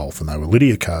amateur golf, and they were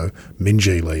Lydia Ko,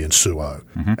 Minjee Lee and Sue O.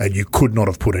 And you could not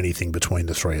have put anything between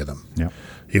the three of them. Yep.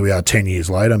 Here we are 10 years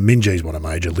later. Minjee's won a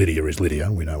major. Lydia is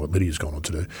Lydia. We know what Lydia's gone on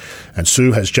to do. And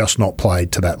Sue has just not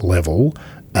played to that level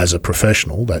as a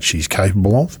professional that she's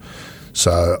capable of.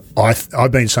 So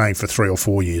I've been saying for 3 or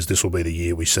 4 years this will be the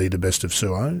year we see the best of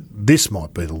Sue O. This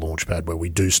might be the launch pad where we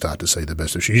do start to see the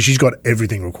best of her. She's got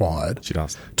everything required She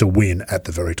does. to win at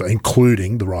the very top,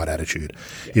 including the right attitude.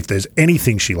 If there's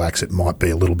anything she lacks, it might be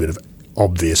a little bit of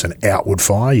obvious and outward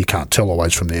fire. You can't tell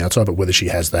always from the outside, but whether she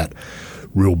has that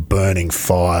real burning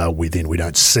fire within, we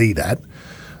don't see that.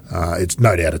 It's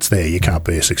no doubt it's there. You can't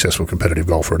be a successful competitive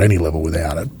golfer at any level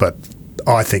without it, but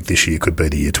I think this year could be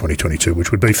the year 2022, which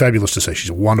would be fabulous to see.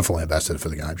 She's a wonderful ambassador for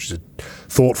the game. She's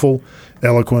thoughtful,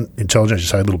 eloquent, intelligent. As you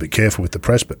say, a little bit careful with the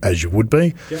press, but as you would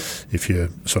be if you're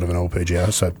sort of an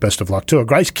LPGA. So best of luck to her.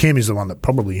 Grace Kim is the one that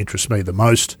probably interests me the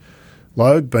most,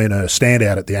 Logue, being a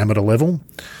standout at the amateur level.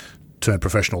 Turned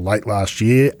professional late last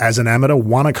year as an amateur,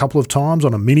 won a couple of times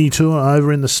on a mini tour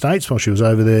over in the States while she was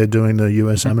over there doing the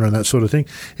US amateur and that sort of thing.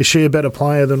 Is she a better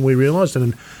player than we realised?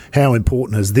 And how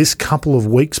important has this couple of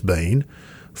weeks been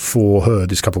for her,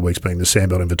 this couple of weeks being the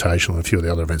Sandbelt Invitational and a few of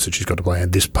the other events that she's got to play,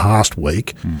 and this past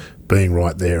week being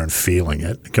right there and feeling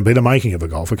it? It can be the making of a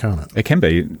golfer, can't it? It can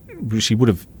be. She would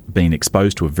have been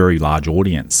exposed to a very large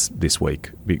audience this week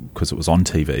because it was on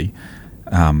TV.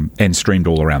 And streamed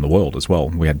all around the world as well.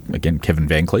 We had, again, Kevin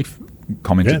Van Cleef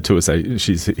commented to us, say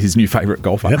she's his new favourite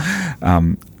golfer. Yep.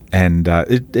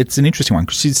 It's an interesting one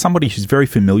because she's somebody who's very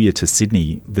familiar to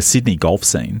Sydney, the Sydney golf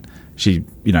scene. She,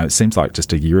 it seems like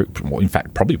just a year, well, in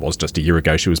fact, probably was just a year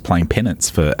ago, she was playing pennants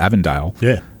for Avondale.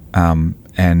 Yeah.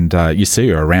 You see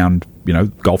her around,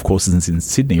 golf courses in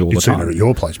Sydney all the time. You've seen her at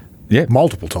your place. Yeah,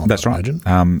 multiple times. That's right.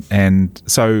 Imagine. And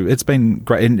so it's been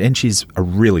great, and she's a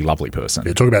really lovely person.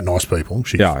 Yeah, talk about nice people.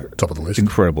 She's top of the list.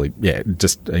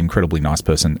 Just an incredibly nice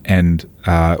person, and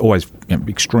always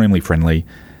extremely friendly,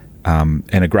 and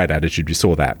a great attitude. You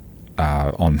saw that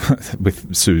on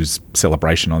with Sue's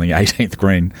celebration on the 18th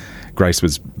green. Grace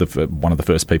was one of the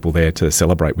first people there to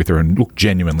celebrate with her and look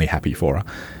genuinely happy for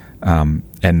her.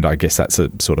 And I guess that's the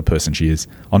sort of person she is.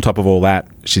 On top of all that,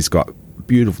 she's got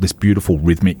this beautiful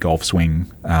rhythmic golf swing,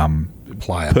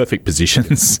 player, perfect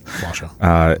positions. Flusher.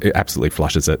 It absolutely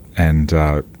flushes it, and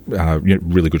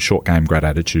really good short game, great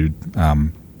attitude.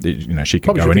 She could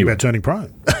probably go anywhere. About turning pro.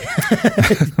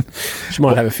 She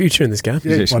might have a future in this game.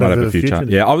 Yeah, she might have a future.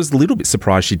 Yeah, I was a little bit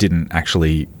surprised she didn't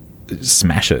actually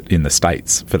smash it in the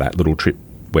States for that little trip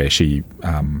where she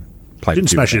played.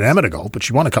 Didn't smash it in amateur golf, but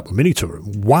she won a couple of mini tour.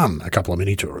 Won a couple of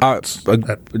mini tour.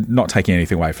 Not taking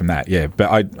anything away from that, yeah.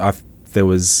 But there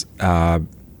was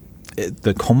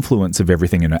the confluence of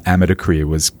everything in her amateur career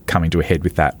was coming to a head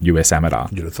with that US amateur.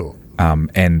 You'd have thought.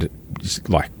 And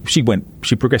she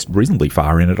progressed reasonably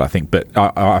far in it, I think. But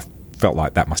I felt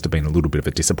like that must have been a little bit of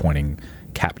a disappointing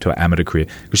cap to her amateur career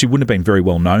because she wouldn't have been very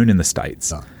well known in the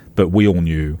States. No. But we all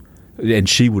knew. And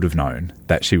she would have known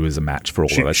that she was a match for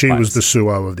all of those She players. was the Sue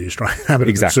O of the Australian amateur.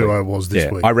 Exactly. Sue O was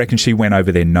this week. I reckon she went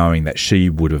over there knowing that she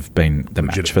would have been the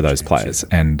match for those players.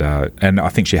 And I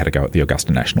think she had to go at the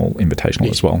Augusta National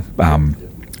Invitational as well.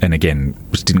 And again,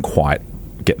 just didn't quite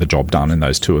get the job done in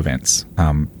those two events.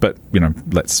 But,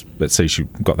 let's see. She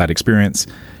got that experience.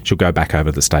 She'll go back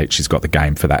over the States. She's got the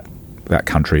game for that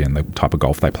country and the type of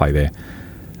golf they play there.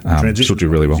 She'll do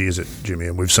really well. Is it, Jimmy?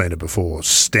 And we've seen it before.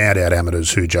 Standout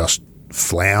amateurs who just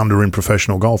flounder in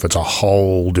professional golf. It's a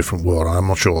whole different world. I'm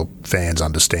not sure fans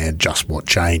understand just what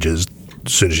changes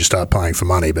as soon as you start paying for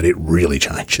money, but it really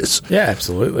changes. Yeah,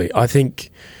 absolutely. I think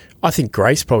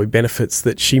Grace probably benefits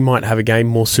that she might have a game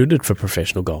more suited for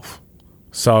professional golf.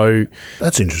 So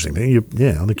that's interesting. I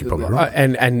think you're probably right.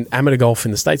 And amateur golf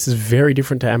in the States is very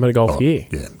different to amateur golf here.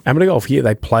 Yeah. Amateur golf here,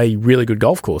 they play really good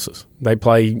golf courses. They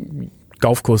play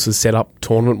golf courses set up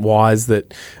tournament-wise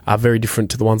that are very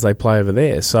different to the ones they play over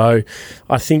there. So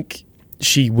I think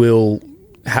she will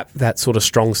have that sort of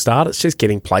strong start. It's just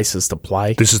getting places to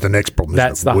play. This is the next problem.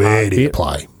 That's the Where hard do you bit.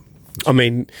 play? I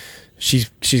mean, she's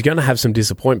going to have some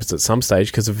disappointments at some stage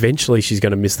because eventually she's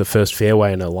going to miss the first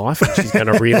fairway in her life and she's going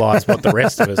to realise what the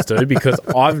rest of us do because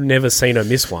I've never seen her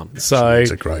miss one. So She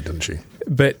makes it great, doesn't she?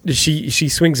 But she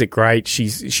swings it great.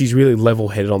 She's really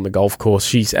level-headed on the golf course.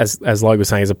 She's as Logue was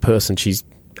saying, as a person, she's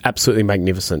absolutely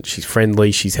magnificent. She's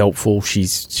friendly. She's helpful.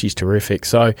 She's terrific.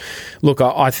 So, look,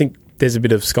 I think there's a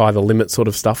bit of sky the limit sort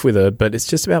of stuff with her, but it's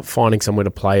just about finding somewhere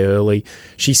to play early.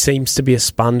 She seems to be a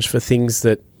sponge for things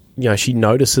that she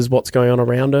notices what's going on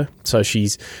around her. So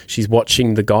she's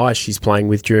watching the guys she's playing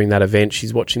with during that event.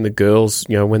 She's watching the girls,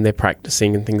 when they're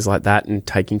practicing and things like that, and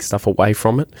taking stuff away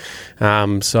from it.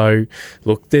 So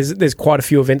look, there's quite a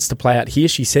few events to play out here.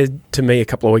 She said to me a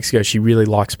couple of weeks ago she really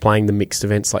likes playing the mixed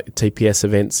events like the TPS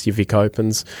events, your Vic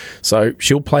Opens. So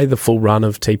she'll play the full run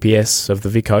of TPS, of the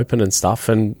Vic Open and stuff,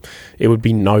 and it would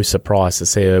be no surprise to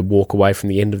see her walk away from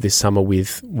the end of this summer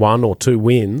with 1 or 2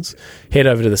 wins, head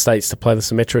over to the States to play the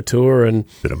Symetra Tour and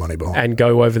bit of money behind, and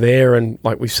go over there. And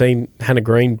like we've seen, Hannah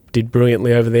Green did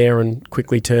brilliantly over there and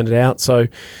quickly turned it out. So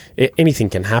anything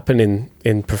can happen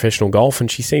in professional golf, and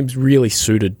she seems really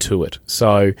suited to it.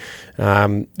 So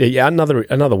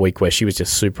another week where she was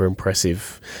just super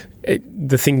impressive.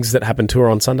 The things that happened to her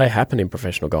on Sunday happen in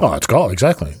professional golf. Oh, it's golf,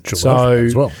 exactly. So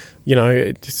as well.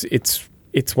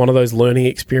 It's one of those learning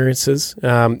experiences.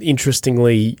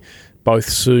 Interestingly, both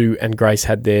Sue and Grace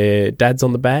had their dads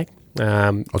on the bag.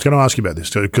 I was going to ask you about this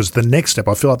too, because the next step,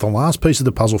 I feel like the last piece of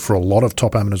the puzzle for a lot of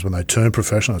top amateurs when they turn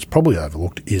professional, it's probably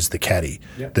overlooked, is the caddy.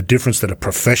 Yep. The difference that a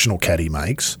professional caddy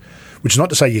makes, which is not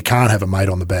to say you can't have a mate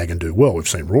on the bag and do well. We've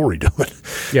seen Rory do it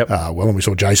and we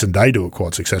saw Jason Day do it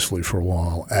quite successfully for a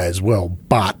while as well.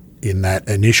 But in that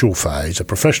initial phase, a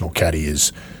professional caddy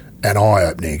is an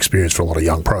eye-opening experience for a lot of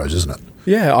young pros, isn't it?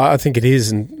 Yeah, I think it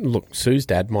is. And look, Sue's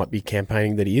dad might be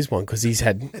campaigning that he is one because he's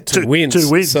had two wins.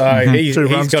 Two wins. So he's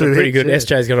got a pretty good,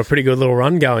 SJ's got a pretty good little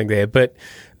run going there. But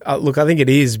look, I think it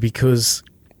is because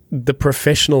the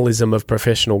professionalism of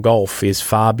professional golf is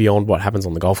far beyond what happens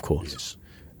on the golf course. Yes.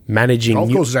 Managing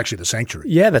golf course is actually the sanctuary.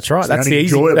 Yeah, that's right. That's the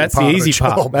easy part.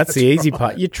 That's the easy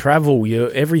part. You travel,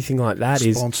 everything like that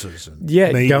sponsors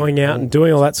is going out and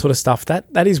doing all that sort of stuff.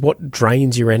 That is what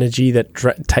drains your energy. That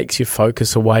takes your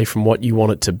focus away from what you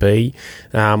want it to be.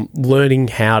 Learning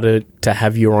how to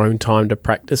have your own time to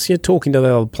practice. You're talking to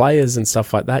the other players and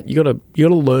stuff like that. You got to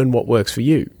learn what works for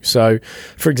you. So,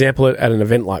 for example, at an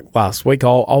event like last week,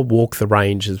 I'll walk the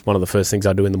range as one of the first things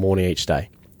I do in the morning each day.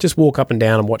 Just walk up and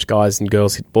down and watch guys and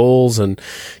girls hit balls and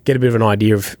get a bit of an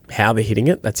idea of how they're hitting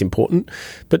it. That's important.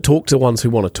 But talk to the ones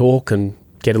who want to talk and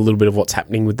get a little bit of what's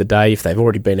happening with the day. If they've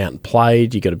already been out and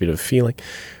played, you got a bit of a feeling.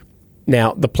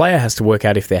 Now, the player has to work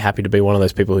out if they're happy to be one of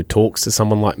those people who talks to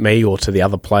someone like me or to the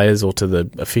other players or to the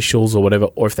officials or whatever,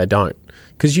 or if they don't.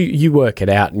 Because you work it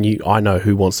out and I know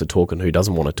who wants to talk and who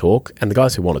doesn't want to talk. And the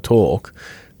guys who want to talk,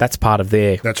 that's part of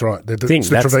their That's right. thing. It's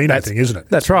the Trevino thing, isn't it?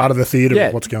 That's right. Part of the theatre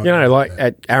of what's going on. Like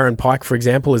at Aaron Pike, for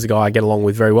example, is a guy I get along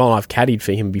with very well. And I've caddied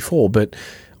for him before, but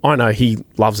I know he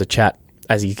loves a chat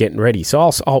as he's getting ready. So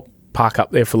I'll park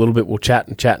up there for a little bit, we'll chat,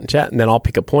 and then I'll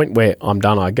pick a point where I'm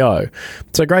done, I go.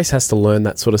 So Grace has to learn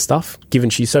that sort of stuff. Given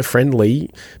she's so friendly,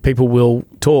 people will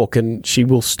talk and she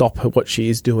will stop what she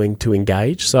is doing to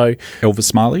engage. So Elvis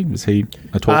Smiley, was he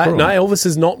a talker? No, Elvis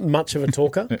is not much of a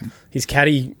talker. His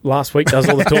caddy last week does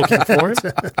all the talking for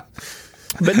him.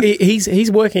 But he's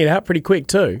working it out pretty quick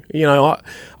too.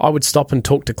 I would stop and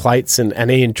talk to Clates and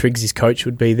Ian Triggs, his coach,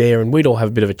 would be there, and we'd all have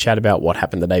a bit of a chat about what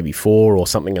happened the day before or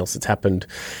something else that's happened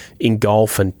in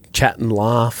golf and chat and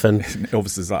laugh. And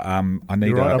Elvis is like, I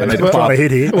need a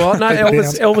hit here. Well, no,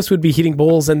 Elvis would be hitting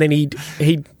balls, and then he'd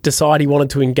decide he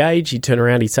wanted to engage. He'd turn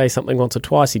around, he'd say something once or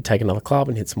twice, he'd take another club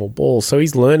and hit some more balls. So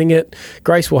he's learning it.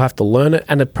 Grace will have to learn it,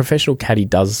 and a professional caddy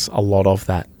does a lot of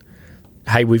that.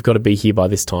 Hey, we've got to be here by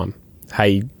this time.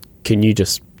 Hey, can you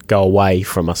just go away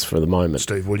from us for the moment?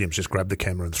 Steve Williams just grab the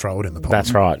camera and throw it in the pot.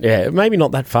 That's right. Yeah, maybe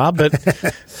not that far, but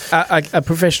a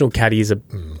professional caddy is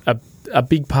a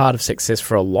big part of success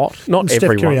for a lot. Not Didn't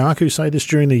everyone. Steph Kyriakou say this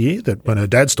during the year, that when her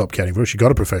dad stopped caddying for her, she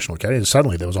got a professional caddy, and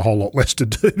suddenly there was a whole lot less to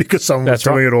do because someone was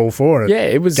doing it all for her. Yeah,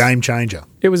 it was game changer.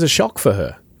 It was a shock for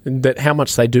her that how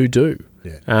much they do.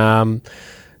 Yeah.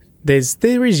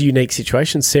 There is unique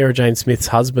situations. Sarah Jane Smith's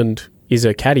husband is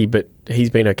her caddy, but he's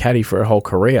been her caddy for her whole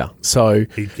career. So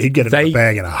he'd get it in the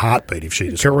bag in a heartbeat if she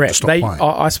just stopped playing.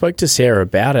 I spoke to Sarah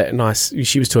about it, and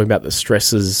she was talking about the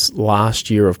stresses last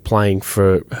year of playing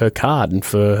for her card and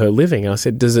for her living. And I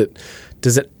said, does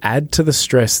it add to the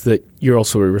stress that you're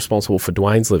also responsible for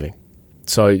Dwayne's living?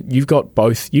 So you've got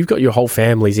both. You've got your whole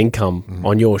family's income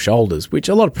on your shoulders, which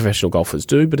a lot of professional golfers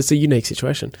do, but it's a unique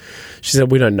situation. She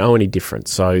said, we don't know any different,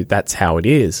 so that's how it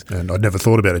is. And I'd never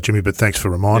thought about it, Jimmy, but thanks for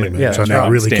reminding me. Yeah, so now I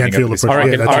really can feel the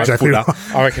pressure. That's exactly right.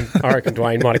 I reckon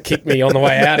Dwayne might have kicked me on the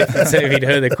way out if he'd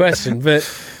heard the question, but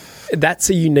that's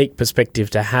a unique perspective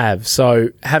to have. So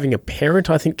having a parent,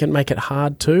 I think, can make it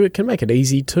hard too. It can make it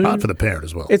easy too. Hard for the parent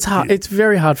as well. It's hard. Yeah. It's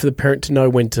very hard for the parent to know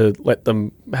when to let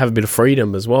them have a bit of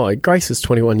freedom as well. Grace is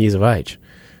 21 years of age.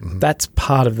 Mm-hmm. That's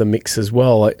part of the mix as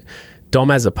well. Dom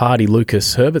Azzopardi,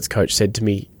 Lucas Herbert's coach, said to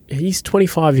me, he's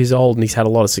 25 years old and he's had a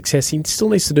lot of success. He still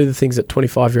needs to do the things that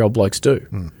 25-year-old blokes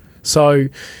do. So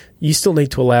you still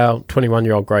need to allow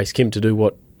 21-year-old Grace Kim to do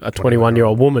what a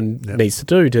 21-year-old woman needs to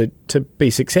do to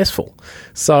be successful.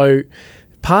 So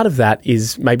part of that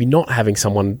is maybe not having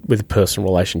someone with a personal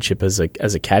relationship as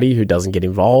a caddy who doesn't get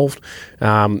involved.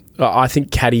 I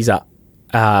think caddies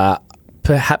are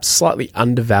perhaps slightly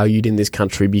undervalued in this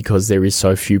country because there is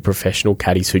so few professional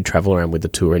caddies who travel around with the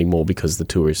tour anymore because the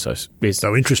tour is so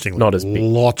interestingly, not as big.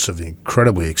 Lots of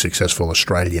incredibly successful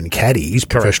Australian caddies,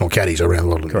 professional caddies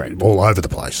around all over the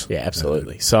place. Yeah,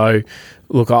 absolutely. So,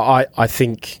 look, I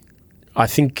think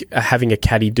having a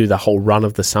caddy do the whole run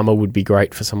of the summer would be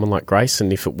great for someone like Grace.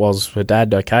 And if it was her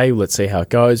dad, okay, let's see how it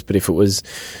goes. But if it was,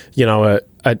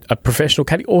 a professional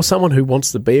caddy or someone who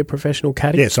wants to be a professional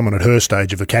caddy. Yeah, someone at her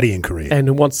stage of a caddying career. And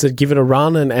who wants to give it a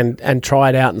run and try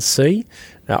it out and see.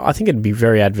 I think it'd be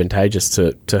very advantageous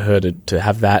to her to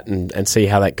have that and see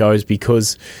how that goes,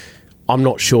 because I'm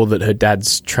not sure that her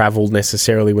dad's travelled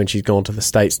necessarily when she's gone to the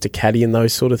States to caddy and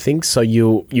those sort of things. So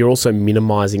you're also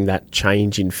minimising that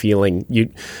change in feeling.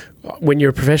 When you're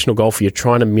a professional golfer, you're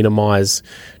trying to minimise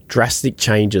drastic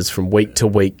changes from week to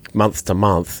week, month to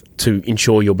month to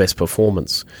ensure your best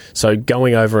performance. So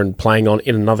going over and playing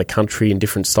in another country in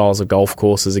different styles of golf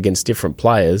courses against different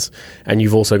players, and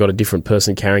you've also got a different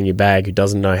person carrying your bag who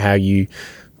doesn't know how you...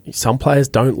 Some players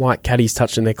don't like caddies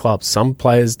touching their clubs. Some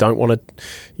players don't want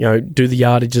to, do the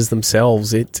yardages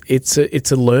themselves. It's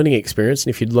a learning experience, and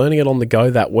if you're learning it on the go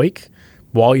that week,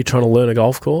 while you're trying to learn a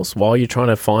golf course, while you're trying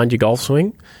to find your golf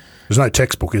swing... There's no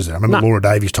textbook, is there? I remember Laura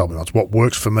Davies told me once, what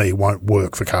works for me won't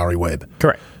work for Kari Webb.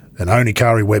 Correct. And only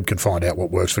Kari Webb can find out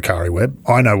what works for Kari Webb.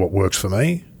 I know what works for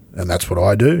me, and that's what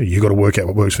I do. You got to work out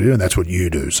what works for you, and that's what you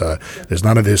do. So there's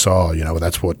none of this,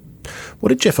 that's what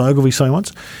did Jeff Ogilvy say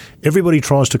once? Everybody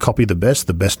tries to copy the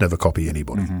best never copy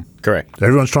anybody. Mm-hmm. Correct.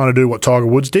 Everyone's trying to do what Tiger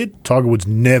Woods did. Tiger Woods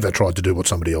never tried to do what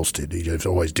somebody else did. He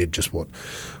always did just what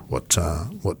Tiger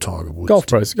Woods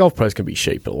did. Golf pros can be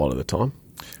sheep a lot of the time.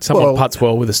 Someone putts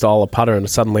well with a style of putter, and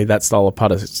suddenly that style of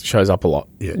putter shows up a lot.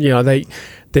 Yeah.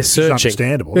 They're searching.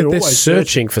 Understandable. They're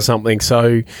searching for something.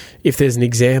 So if there's an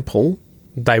example,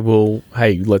 they will,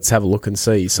 hey, let's have a look and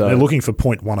see. So they're looking for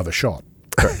 0.1 of a shot.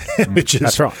 Which is,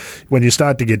 that's right. When you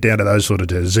start to get down to those sort of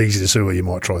days, it's easy to see where you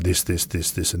might try this,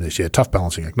 and this. Yeah, tough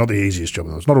balancing act. Not the easiest job.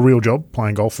 It's not a real job,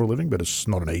 playing golf for a living, but it's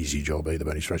not an easy job either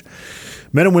by any stretch.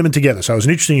 Men and women together. So it was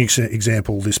an interesting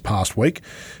example this past week.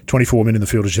 24 men in the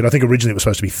field. I think originally it was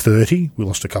supposed to be 30. We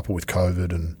lost a couple with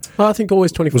COVID. I think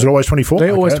always 24. Was it always 24?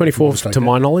 They're always 24 to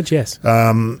my knowledge, yes.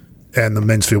 And the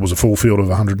men's field was a full field of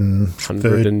 120,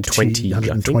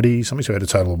 something. So we had a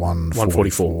total of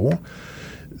 144.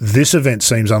 This event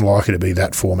seems unlikely to be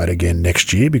that format again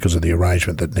next year because of the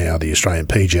arrangement that now the Australian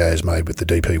PGA has made with the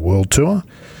DP World Tour.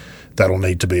 That'll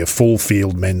need to be a full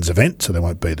field men's event, so there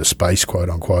won't be the space, quote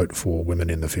unquote, for women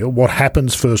in the field. What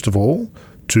happens, first of all,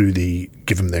 to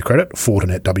give them their credit,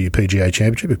 Fortinet WPGA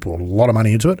Championship, we put a lot of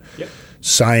money into it. Yep.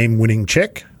 Same winning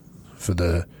check for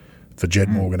Jed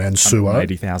Morgan and Suo.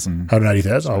 180,000.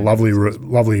 A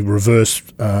lovely reverse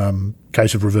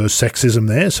case of reverse sexism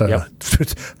there. So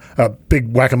a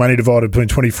big whack of money divided between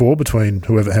 24 between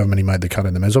however many made the cut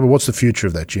in the men's. But what's the future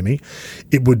of that, Jimmy?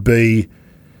 It would be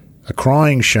a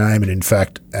crying shame and, in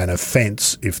fact, an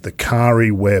offence if the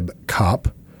Kari Webb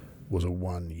Cup was a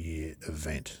one-year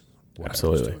event. What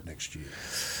Absolutely. happens to it next year?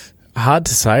 Hard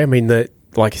to say. I mean,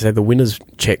 like you say, the winners'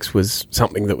 checks was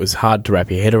something that was hard to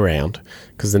wrap your head around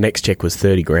because the next check was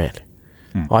 $30,000.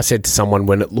 I said to someone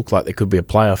when it looked like there could be a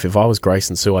playoff, if I was Grace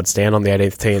and Sue, I'd stand on the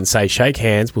 18th tee and say, shake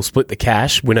hands, we'll split the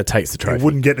cash, winner takes the trophy. You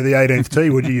wouldn't get to the 18th tee,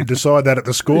 would you? You'd decide that at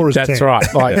the scorer's That's 10.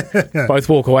 right. Both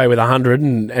walk away with 100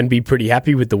 and be pretty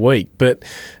happy with the week. But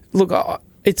look,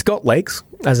 it's got legs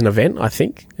as an event, I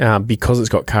think, because it's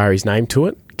got Kari's name to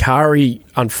it. Kari,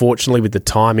 unfortunately, with the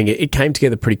timing, it came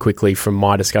together pretty quickly from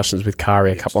my discussions with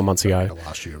Kari a couple of months ago.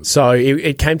 Last year. So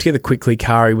it came together quickly.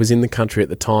 Kari was in the country at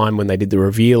the time when they did the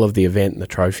reveal of the event and the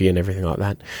trophy and everything like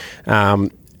that.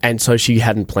 And so she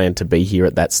hadn't planned to be here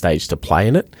at that stage to play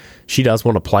in it. She does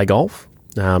want to play golf.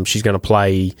 She's going to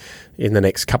play in the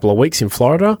next couple of weeks in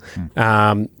Florida.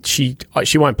 She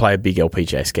won't play a big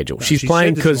LPGA schedule. No, she's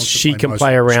playing because she can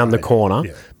play around the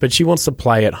corner, but she wants to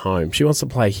play at home. She wants to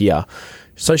play here.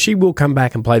 So she will come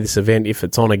back and play this event if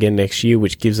it's on again next year,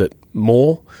 which gives it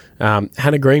more.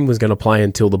 Hannah Green was going to play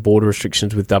until the border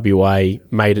restrictions with WA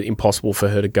made it impossible for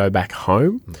her to go back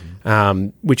home,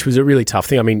 which was a really tough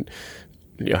thing. I mean,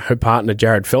 her partner,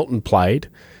 Jared Felton, played.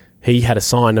 He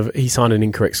signed an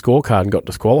incorrect scorecard and got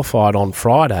disqualified on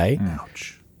Friday.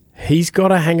 Ouch. He's got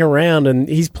to hang around, and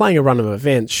he's playing a run of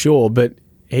events, sure, but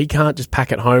He can't just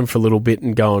pack it home for a little bit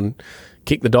and go and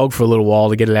kick the dog for a little while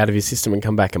to get it out of his system and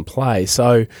come back and play.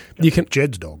 So you can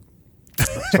Jed's dog.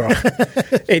 That's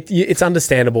right. It's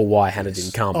understandable why Hannah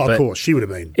didn't come. Oh, of course, she would have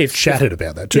been shattered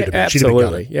about that too. Yeah,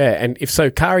 absolutely. Yeah, and if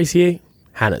so, Kari's here,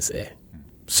 Hannah's there.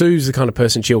 Sue's the kind of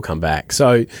person she'll come back.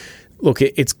 So, look,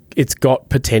 it's got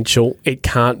potential. It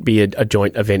can't be a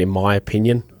joint event, in my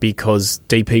opinion, because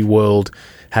DP World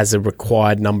has a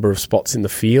required number of spots in the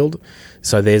field.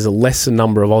 So there's a lesser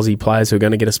number of Aussie players who are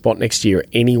going to get a spot next year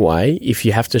anyway. If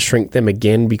you have to shrink them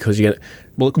again because you're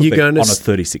going to on a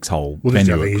 36-hole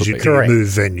venue. You move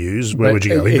venues. Where would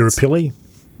you go? Indooroopilly?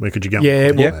 Where could you go? Yeah,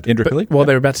 Indooroopilly. Well,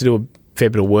 they're about to do a fair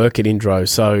bit of work at Indro,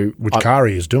 so which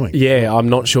Kari is doing. Yeah, I'm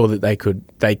not sure that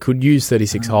they could use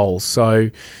 36 holes. So,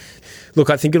 look,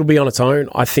 I think it'll be on its own.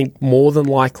 I think more than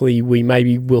likely we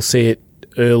maybe will see it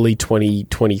early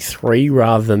 2023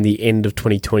 rather than the end of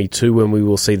 2022 when we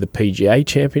will see the PGA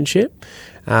Championship.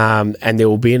 And there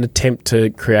will be an attempt to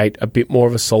create a bit more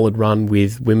of a solid run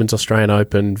with Women's Australian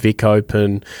Open, Vic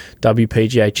Open,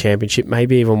 WPGA Championship,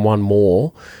 maybe even one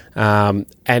more. And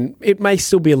it may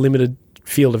still be a limited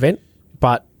field event,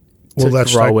 but so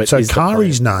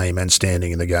Kari's name and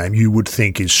standing in the game you would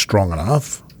think is strong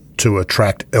enough to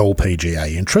attract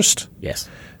LPGA interest. Yes.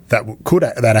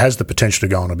 That has the potential to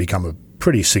go on and become a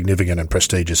pretty significant and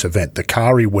prestigious event. The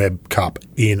Kari Webb Cup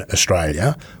in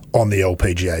Australia on the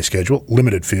LPGA schedule,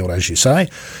 limited field, as you say.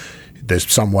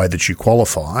 There's some way that you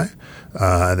qualify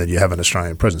and then you have an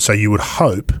Australian presence. So you would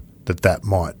hope that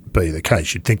might be the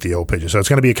case. You'd think the LPGA. So it's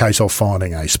going to be a case of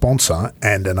finding a sponsor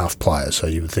and enough players. So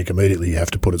you would think immediately you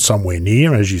have to put it somewhere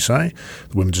near, as you say,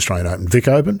 the Women's Australian Open, Vic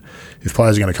Open. If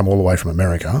players are going to come all the way from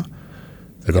America,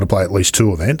 they've got to play at least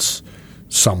 2 events.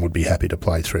 Some would be happy to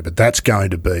play 3, but that's going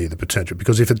to be the potential.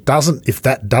 Because if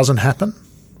that doesn't happen,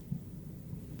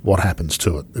 what happens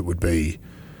to it? It would be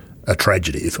a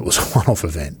tragedy if it was a one-off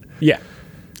event. Yeah,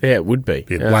 it would be.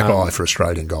 Be a black eye for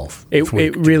Australian golf. It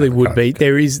really would be.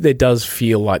 There does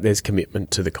feel like there's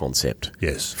commitment to the concept.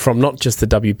 Yes, from not just the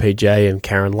WPGA and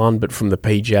Karen Lund, but from the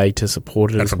PGA to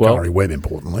support it as well. And from Kari Webb,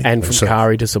 importantly, and from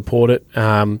Kari to support it.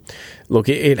 Look,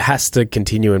 it has to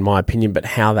continue, in my opinion. But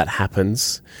how that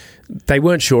happens. They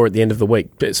weren't sure at the end of the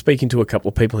week. But speaking to a couple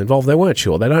of people involved, they weren't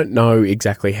sure. They don't know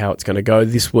exactly how it's going to go.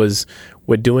 This was,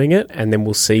 we're doing it, and then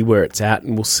we'll see where it's at,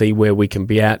 and we'll see where we can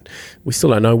be at. We still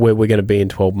don't know where we're going to be in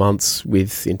 12 months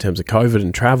in terms of COVID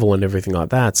and travel and everything like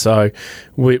that. So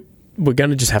we're going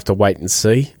to just have to wait and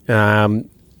see.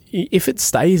 If it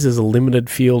stays as a limited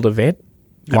field event,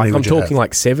 like I'm talking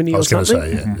like 70 or something. I was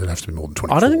going to say, it'd have to be more than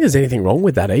 24. I don't think there's anything wrong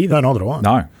with that either. No, neither do I.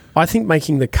 No. I think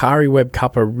making the Kari Webb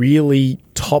Cup a really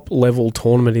top-level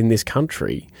tournament in this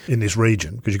country. In this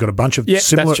region, because you've got a bunch of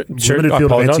similar limited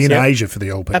field events in Asia for the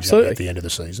LPGA at the end of the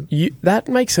season. That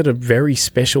makes it a very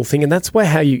special thing, and that's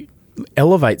how you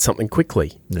elevate something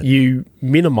quickly. Yeah. You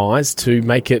minimise to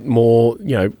make it more,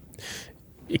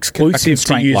 exclusive. A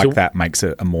constraint like that makes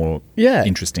it a more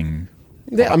interesting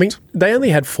product. I mean, they only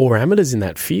had 4 amateurs in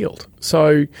that field,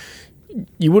 so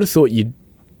you would have thought you'd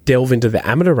delve into the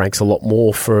amateur ranks a lot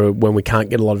more for when we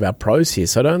can't get a lot of our pros here.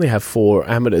 So to only have 4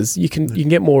 amateurs, you can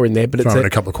get more in there. But it's a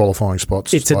couple of qualifying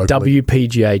spots. It's locally. A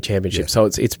WPGA championship, so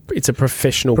it's a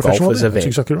professional golfers event. That's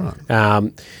exactly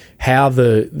right. How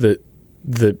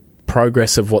the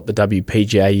progress of what the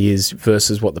WPGA is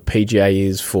versus what the PGA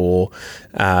is for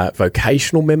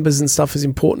vocational members and stuff is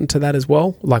important to that as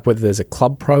well. Like whether there's a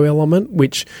club pro element,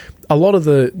 which a lot of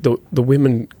the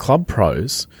women club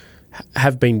pros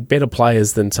have been better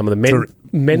players than some of the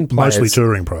men players. Mostly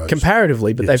touring pros.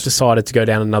 Comparatively, but they've decided to go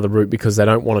down another route because they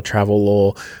don't want to travel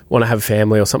or want to have a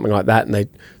family or something like that.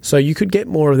 So you could get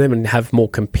more of them and have more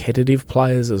competitive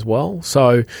players as well.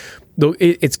 So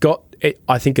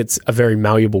I think it's a very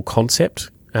malleable concept.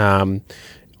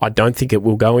 I don't think it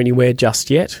will go anywhere just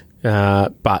yet,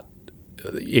 but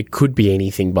it could be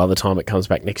anything by the time it comes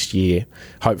back next year.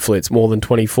 Hopefully it's more than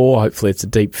 24. Hopefully it's a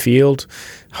deep field.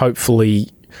 Hopefully,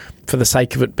 for the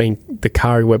sake of it being the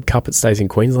Kari Webb Cup, it stays in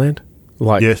Queensland.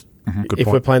 Yes. If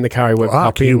we're playing the Kari Webb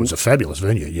Cup it was a fabulous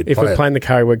venue. If we're playing the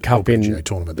Kari Webb Cup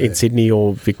in Sydney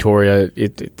or Victoria,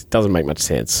 it doesn't make much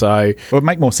sense. So it would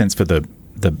make more sense for the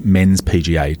men's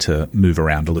PGA to move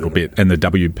around a little bit and the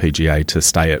WPGA to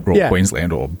stay at Royal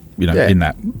Queensland or in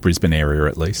that Brisbane area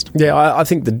at least. Yeah, I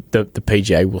think the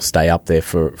PGA will stay up there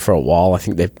for a while. I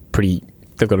think they've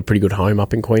got a pretty good home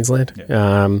up in Queensland.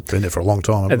 Been there for a long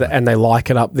time. And they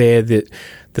like it up there. The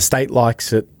state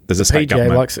likes it. There's a state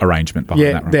government arrangement behind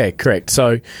that, right? Yeah, correct.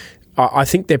 So I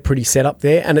think they're pretty set up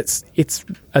there, and it's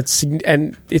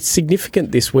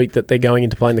significant this week that they're going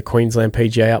into playing the Queensland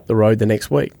PGA up the road the next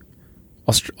week.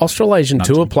 Australasian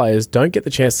Tour players don't get the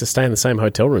chance to stay in the same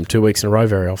hotel room 2 weeks in a row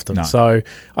very often. No. So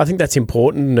I think that's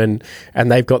important,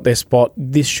 and they've got their spot.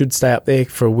 This should stay up there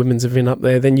for a women's event up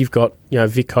there. Then you've got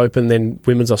Vic Open, then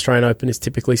Women's Australian Open is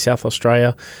typically South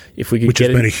Australia. If we could Which get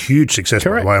has been a huge success,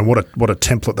 by the way, and what a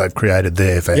template they've created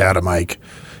there for how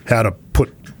to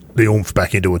put the oomph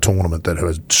back into a tournament that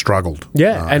has struggled.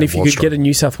 Yeah, and if you could get a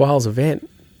New South Wales event,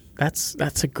 that's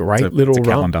a great little run.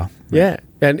 Calendar. Yeah,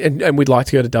 and we'd like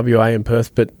to go to WA and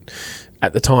Perth, but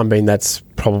at the time being, that's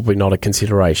probably not a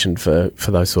consideration for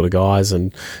those sort of guys.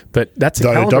 But that's a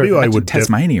calendar. WA would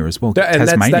Tasmania as well.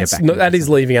 That is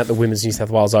leaving out the Women's New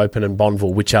South Wales Open and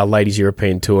Bonneville, which are Ladies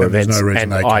European Tour events,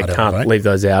 and I can't leave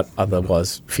those out,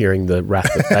 otherwise fearing the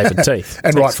wrath of David Teeth.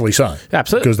 And rightfully so.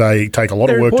 Absolutely. Because they take a lot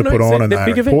of work to put on, and they're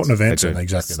big important events. And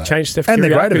exactly that. And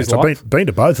they're great events. I've been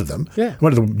to both of them. Yeah.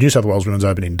 Went to the New South Wales Women's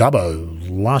Open in Dubbo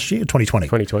last year, 2020.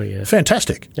 2020, yeah.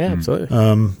 Fantastic. Yeah, absolutely.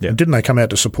 Didn't they come out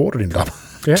to support it in Dubbo?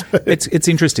 Yeah. It's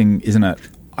interesting, isn't it?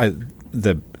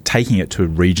 The taking it to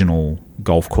regional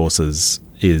golf courses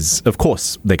is, of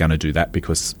course, they're going to do that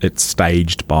because it's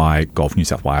staged by Golf New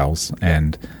South Wales,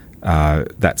 and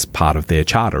that's part of their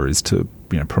charter is to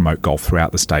promote golf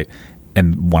throughout the state.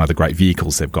 And one of the great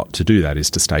vehicles they've got to do that is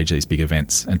to stage these big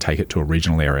events and take it to a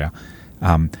regional area.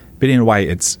 But in a way,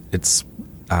 it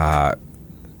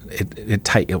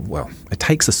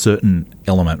takes a certain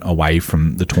element away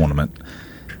from the tournament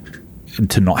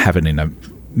to not have it in a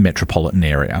metropolitan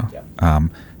area.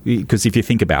 Because if you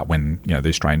think about when the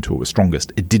Australian Tour was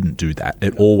strongest, it didn't do that.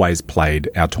 It always played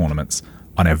our tournaments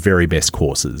on our very best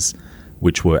courses,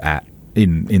 which were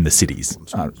in the cities.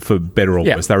 For better or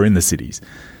worse, they were in the cities.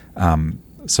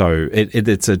 So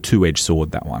it's a two-edged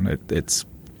sword, that one. It's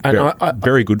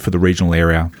very good for the regional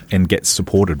area and gets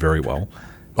supported very well.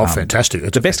 Oh, fantastic.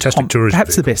 It's the best fantastic tourism.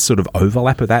 Perhaps the best sort of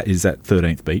overlap of that is at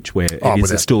 13th Beach, where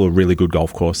it's still a really good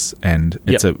golf course, and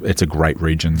it's a great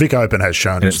region. Vic Open has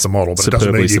shown it's the model, but it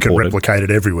doesn't mean you can replicate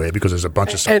it everywhere because there's a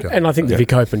bunch of stuff. And I think the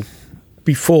Vic Open,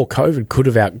 before COVID, could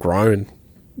have outgrown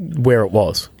where it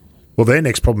was. Well, their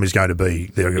next problem is going to be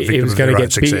it was going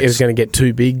to get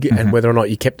too big, and whether or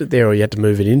not you kept it there or you had to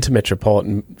move it into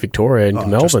metropolitan Victoria into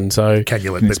Melbourne. So can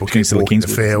you let people keep walking the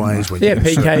fairways?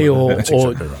 PK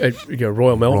or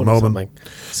Royal Melbourne or something.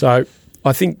 So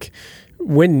I think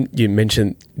when you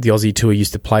mentioned the Aussie Tour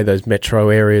used to play those metro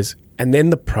areas, and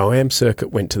then the Pro-Am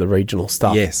circuit went to the regional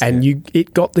stuff. Yes, and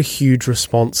it got the huge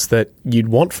response that you'd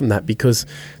want from that, because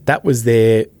that was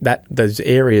those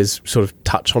areas sort of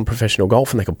touch on professional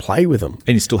golf and they could play with them.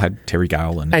 And you still had Terry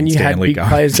Gale and you Stanley had big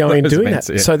players going and doing events,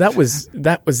 that. So that was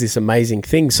this amazing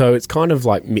thing. So it's kind of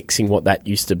like mixing what that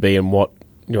used to be and what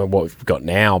we've got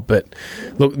now. But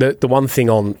look, the one thing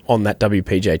on that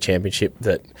WPGA Championship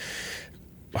that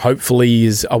hopefully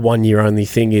is a 1 year only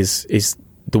thing is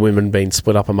the women being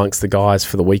split up amongst the guys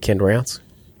for the weekend rounds.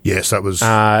 Yes, that was...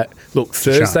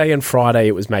 Thursday and Friday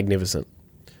it was magnificent,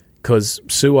 because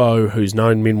Suo, who's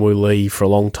known Minwoo Lee for a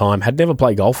long time, had never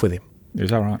played golf with him.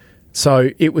 Is that right? So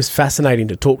it was fascinating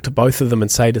to talk to both of them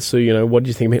and say to Sue, what do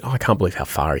you think of Min? Oh, I can't believe how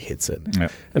far he hits it.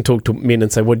 Yep. And talk to Min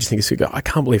and say, what do you think of Sue? Go, I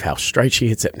can't believe how straight she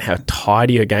hits it and how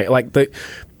tidy her game. Like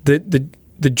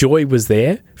the joy was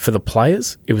there for the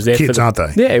players. It was there kids, for aren't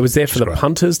they? Yeah, it was there for the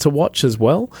punters to watch as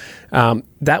well.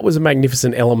 That was a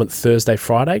magnificent element Thursday,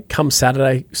 Friday. Come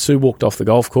Saturday, Sue walked off the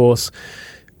golf course.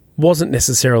 Wasn't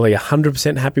necessarily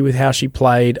 100% happy with how she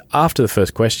played. After the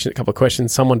first question, a couple of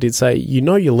questions, someone did say,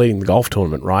 you're leading the golf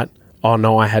tournament, right? Oh,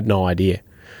 no, I had no idea.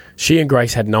 She and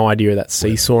Grace had no idea of that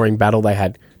seesawing battle they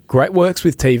had. Great works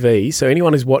with TV, so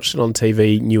anyone who's watched it on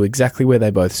TV knew exactly where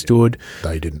they both stood.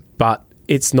 They didn't. But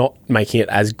it's not making it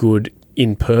as good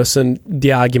in person.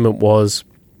 The argument was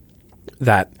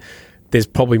that there's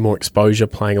probably more exposure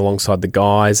playing alongside the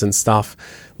guys and stuff.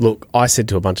 Look, I said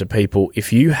to a bunch of people,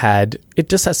 if you had, it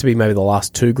just has to be maybe the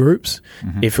last two groups.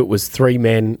 Mm-hmm. If it was 3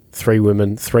 men, 3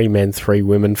 women, 3 men, 3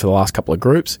 women for the last couple of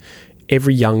groups,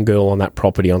 every young girl on that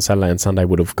property on Saturday and Sunday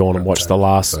would have gone and watched the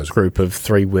last group of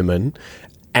 3 women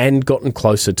and gotten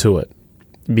closer to it,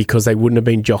 because they wouldn't have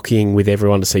been jockeying with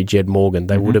everyone to see Jed Morgan.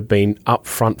 They would have been up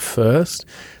front first.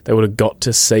 They would have got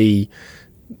to see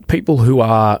people who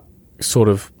are sort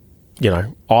of,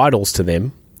 idols to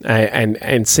them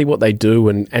and see what they do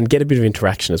and get a bit of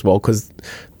interaction as well, because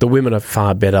the women are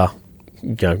far better,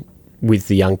 with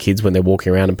the young kids when they're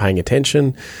walking around and paying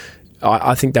attention.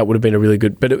 I think that would have been a really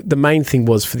good... But the main thing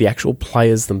was for the actual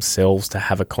players themselves to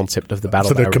have a concept of the battle.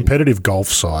 So the competitive golf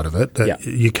side of it,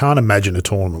 you can't imagine a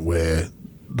tournament where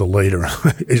the leader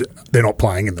they're not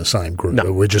playing in the same group.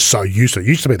 No. We're just so used to it. It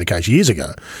used to be the case years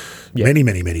ago. many,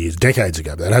 many, many years, decades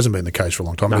ago. But that hasn't been the case for a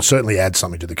long time. No. It certainly adds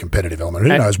something to the competitive element.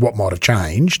 Who knows what might have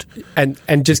changed? And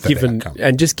just given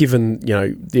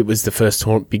it was the first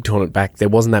big tournament back, there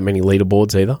wasn't that many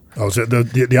leaderboards either. Oh, so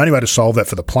the only way to solve that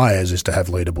for the players is to have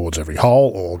leaderboards every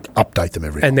hole or update them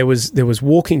every hole. And there was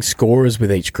walking scorers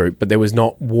with each group, but there was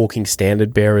not walking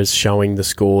standard bearers showing the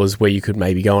scores where you could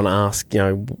maybe go and ask,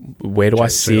 where do I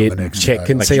sit? Check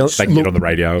and see. They can get on the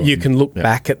radio. You can look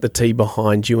back at the tee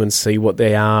behind you and see what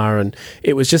they are, and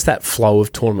it was just that flow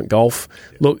of tournament golf.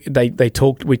 Look, we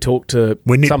talked to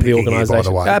some of the organisations.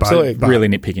 Absolutely, but really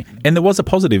nitpicking. And there was a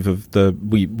positive of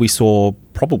we saw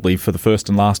probably for the first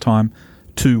and last time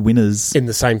 2 winners in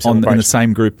the same in the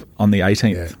same group on the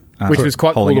 18th. Yeah. Which was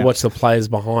quite cool to watch the players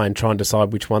behind try and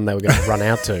decide which one they were going to run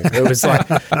out to. It was like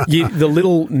the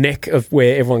little neck of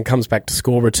where everyone comes back to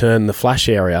score return, the flash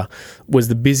area, was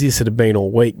the busiest it had been all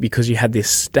week because you had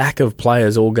this stack of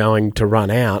players all going to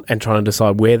run out and trying to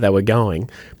decide where they were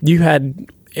going. You had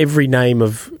every name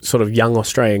of sort of young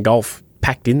Australian golf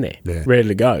packed in there, ready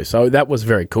to go. So that was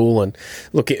very cool. And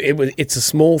look, it's a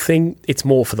small thing. It's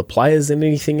more for the players than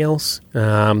anything else.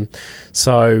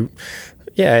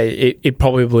 Yeah, it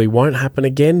probably won't happen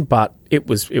again, but it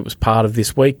was part of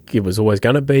this week. It was always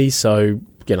going to be, so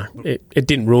it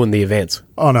didn't ruin the events.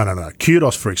 Oh, no.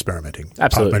 Kudos for experimenting.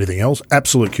 Absolutely. Anything else,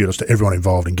 absolute kudos to everyone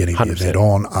involved in getting 100%. The event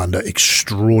on under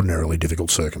extraordinarily difficult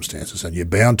circumstances. And you're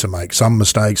bound to make some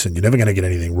mistakes and you're never going to get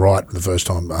anything right the first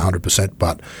time 100%,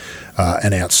 but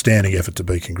an outstanding effort to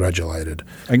be congratulated.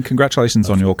 And congratulations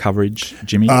on your coverage,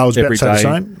 Jimmy. I was about to say the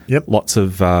same. Yep. Lots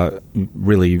of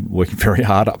really working very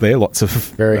hard up there. Lots of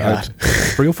very hard.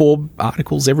 3 or 4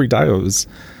 articles every day. It was...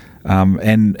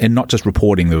 and not just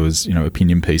reporting, there was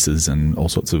opinion pieces and all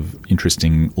sorts of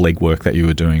interesting legwork that you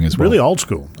were doing as well. Really old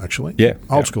school, actually. Yeah.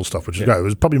 Old school stuff, which is great. It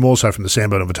was probably more so from the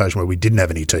Sandboat Invitation where we didn't have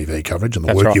any TV coverage, and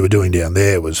the work you were doing down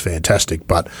there was fantastic,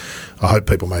 but I hope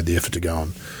people made the effort to go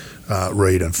and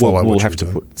read and follow we'll what have to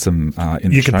doing. Put some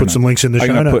in you can put some links in the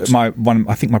show notes.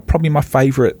 Probably my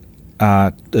favourite,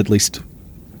 at least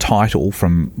title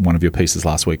from one of your pieces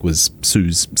last week was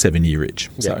Sue's 7-year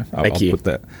itch. So I'll put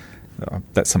that.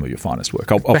 That's some of your finest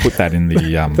work. I'll put that in the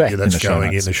that's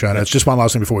going in the show notes. Just one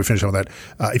last thing before we finish on that.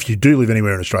 If you do live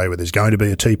anywhere in Australia where there's going to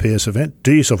be a TPS event,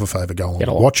 do yourself a favour, go along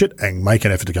and watch it and make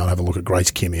an effort to go and have a look at Grace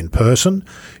Kim in person.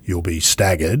 You'll be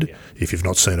staggered if you've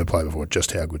not seen her play before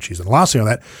just how good she is. And the last thing on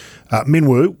that, Min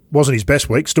Woo wasn't his best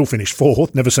week, still finished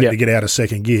 4th, never seemed to get out of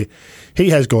second gear. He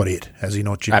has got it, has he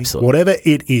not, Jimmy? Absolutely. Whatever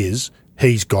it is,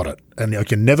 he's got it. And I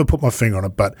can never put my finger on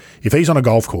it, but if he's on a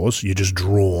golf course, you're just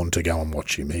drawn to go and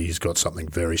watch him. He's got something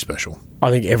very special.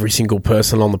 I think every single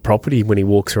person on the property, when he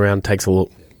walks around, takes a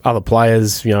look. Other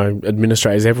players,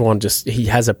 administrators, everyone he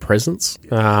has a presence.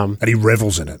 And he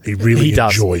revels in it. He really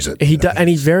enjoys it. He does, and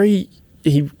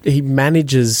he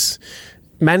manages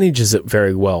it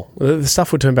very well. The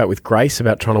stuff we're talking about with Grace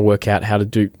about trying to work out how to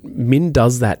do, Min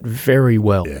does that very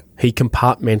well. Yeah. He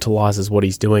compartmentalises what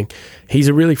he's doing. He's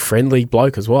a really friendly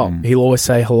bloke as well. He'll always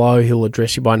say hello. He'll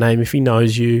address you by name if he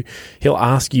knows you. He'll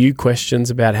ask you questions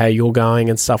about how you're going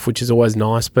and stuff, which is always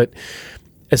nice. But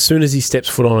as soon as he steps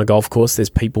foot on a golf course,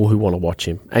 there's people who want to watch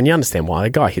him. And you understand why.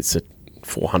 The guy hits it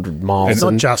 400 miles. It's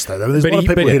not just that. There's a lot of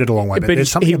people who hit it a long way. But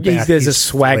there's something about there's a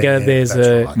swagger. There's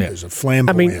a flamboyance.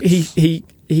 I mean,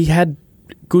 he had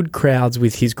good crowds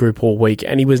with his group all week,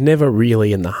 and he was never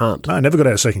really in the hunt. No, never got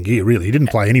out of second gear, really. He didn't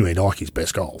play anywhere like his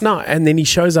best golf. No, and then he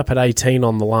shows up at 18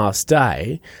 on the last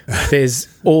day. There's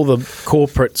all the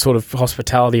corporate sort of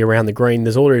hospitality around the green.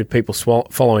 There's already people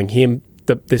following him.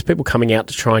 There's people coming out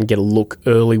to try and get a look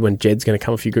early when Jed's going to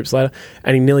come a few groups later,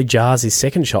 and he nearly jars his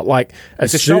second shot. Like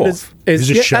as soon as he's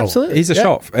a show. Absolutely, he's a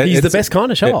show off. He's the best kind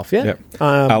of show off. Yeah.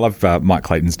 I love Mike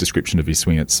Clayton's description of his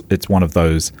swing. It's one of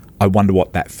those. I wonder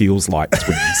what that feels like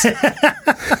swings.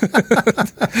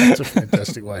 That's a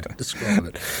fantastic way to describe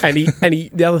it. And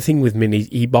the other thing with Min,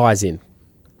 he buys in.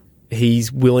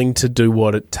 He's willing to do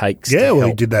what it takes to help.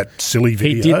 He did that silly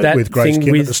video with Grace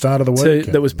Kim at the start of the week.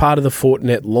 That was part of the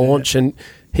Fortinet launch, and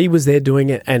he was there doing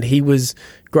it, and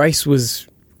Grace was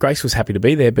happy to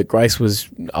be there, but Grace was,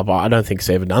 I don't think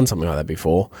she's ever done something like that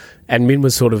before, and Min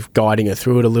was sort of guiding her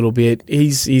through it a little bit.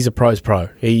 He's a pro's pro.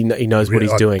 He knows what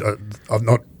he's doing. I've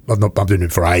not bumped into him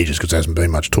for ages because there hasn't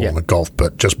been much tournament golf,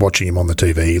 but just watching him on the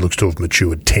TV, he looks to have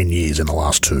matured 10 years in the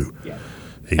last 2. Yeah.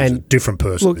 He's a different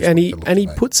person. Look, and he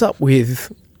puts up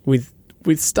with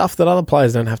stuff that other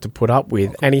players don't have to put up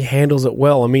with, and he handles it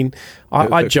well. I mean,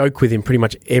 I joke with him pretty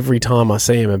much every time I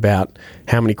see him about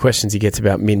how many questions he gets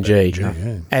about Min G.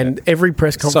 And every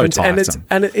press conference, so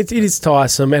and it is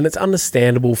tiresome, and it's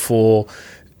understandable for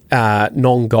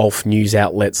non-golf news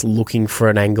outlets looking for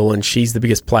an angle, and she's the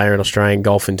biggest player in Australian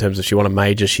golf in terms of she won a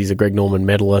major. She's a Greg Norman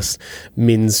medalist.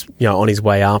 Min's on his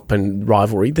way up, and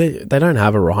rivalry. They don't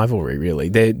have a rivalry really.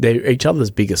 They're each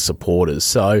other's biggest supporters.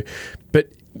 So, but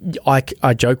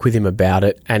I joke with him about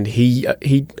it, and he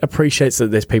appreciates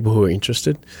that there's people who are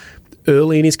interested.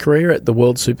 Early in his career at the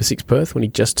World Super 6 Perth, when he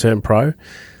just turned pro,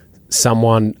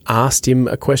 someone asked him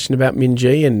a question about Min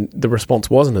Ji, and the response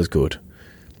wasn't as good.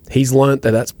 He's learnt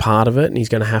that that's part of it, and he's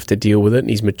going to have to deal with it, and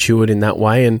he's matured in that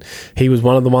way. And he was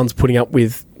one of the ones not putting up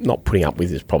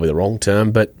with is probably the wrong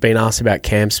term, but being asked about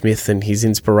Cam Smith and his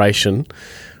inspiration.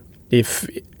 If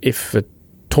a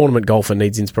tournament golfer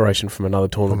needs inspiration from another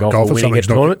tournament golfer winning a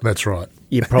tournament, that's right.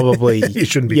 You probably you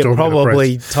shouldn't be. You're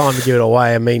probably time to give it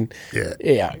away. I mean,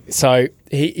 yeah. So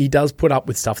he does put up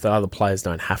with stuff that other players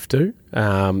don't have to.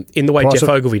 In the way Jeff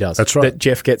Ogilvy does. That's right. That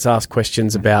Jeff gets asked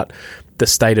questions about the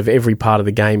state of every part of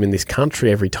the game in this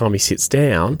country every time he sits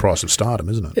down. Price of stardom,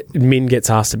 isn't it? Min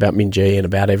gets asked about Min Ji and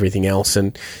about everything else,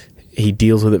 and he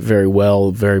deals with it very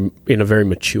well, in a very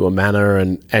mature manner,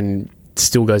 and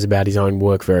still goes about his own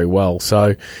work very well.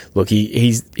 So, look,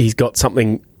 he's got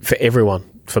something for everyone,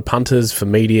 for punters, for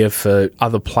media, for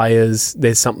other players.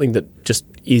 There's something that just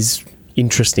is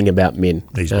interesting about Min.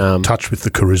 He's in touch with the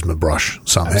charisma brush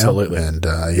somehow. Absolutely. And,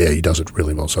 he does it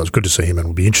really well. So it's good to see him, and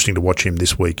it'll be interesting to watch him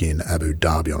this week in Abu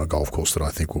Dhabi on a golf course that I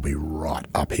think will be right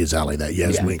up his alley. That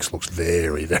Yas Links looks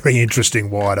very, very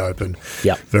interesting, wide open.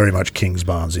 Yep. Very much King's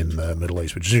Barnes in the Middle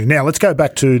East. Now, let's go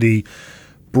back to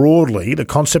broadly, the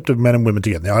concept of men and women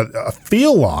together. Now, I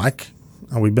feel like,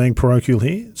 are we being parochial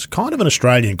here? It's kind of an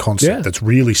Australian concept that's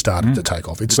really started to take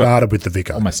off. It started with the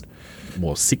Vic Open.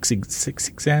 Almost six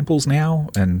examples now,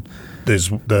 and there's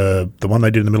the one they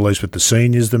did in the Middle East with the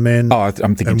seniors, the men. Oh,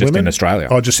 I'm thinking just women. in Australia.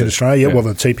 Oh, just in Australia. Yeah. Well,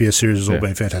 the TPS series has all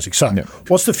been fantastic. So,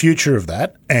 what's the future of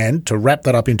that? And to wrap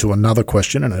that up into another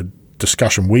question and a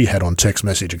discussion we had on text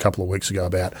message a couple of weeks ago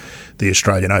about the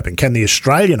Australian Open. Can the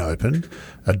Australian Open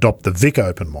adopt the Vic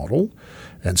Open model?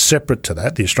 And separate to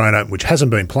that, the Australian Open, which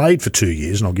hasn't been played for 2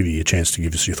 years, and I'll give you a chance to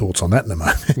give us your thoughts on that in a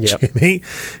moment, Jimmy.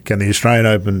 Can the Australian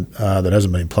Open that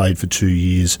hasn't been played for 2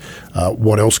 years,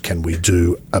 what else can we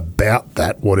do about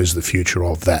that? What is the future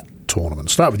of that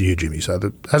tournament? Start with you, Jimmy. So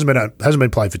it hasn't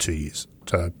been played for 2 years.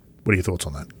 So what are your thoughts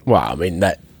on that? Well, I mean,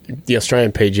 the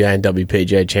Australian PGA and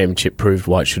WPGA Championship proved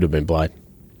why it should have been played.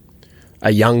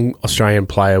 A young Australian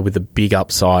player with a big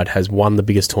upside has won the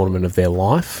biggest tournament of their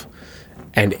life,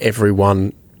 and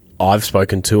everyone I've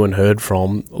spoken to and heard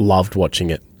from loved watching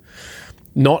it.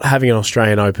 Not having an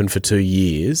Australian Open for 2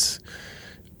 years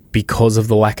because of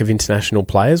the lack of international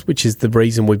players, which is the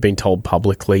reason we've been told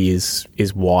publicly is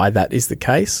why that is the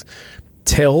case,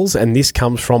 tells, and this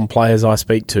comes from players I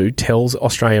speak to, tells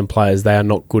Australian players they are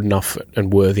not good enough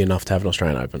and worthy enough to have an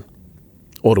Australian Open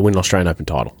or to win an Australian Open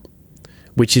title,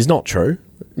 which is not true,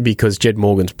 because Jed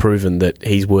Morgan's proven that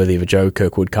he's worthy of a Joe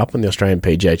Kirkwood Cup and the Australian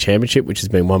PGA Championship, which has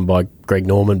been won by Greg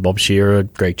Norman, Bob Shearer,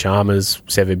 Greg Chalmers,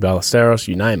 Seve Ballesteros,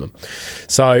 you name them.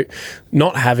 So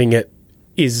not having it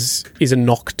is a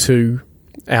knock to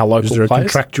our local players. Is there a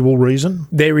contractual reason?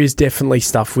 There is definitely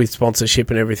stuff with sponsorship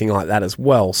and everything like that as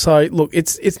well. So, look,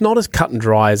 it's not as cut and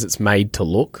dry as it's made to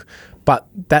look, but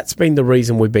that's been the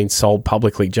reason we've been sold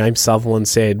publicly. James Sutherland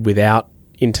said, without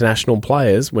international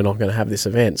players, we're not going to have this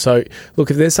event. So, look,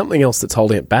 if there's something else that's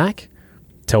holding it back,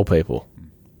 tell people.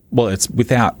 Well, it's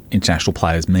without international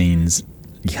players means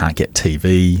you can't get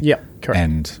TV. Yep, correct.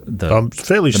 And I'm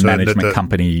fairly certain management that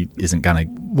company isn't going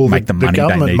to make the money they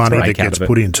government need money to make that out gets of it.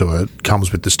 put into it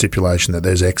comes with the stipulation that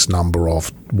there's X number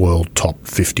of world top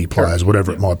 50 players,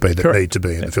 whatever it might be, that need to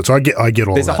be in the field. So I get all there's of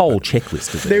that. There's a whole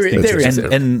checklist of there things. is.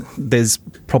 And there's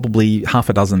probably half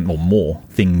a dozen or more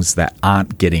things that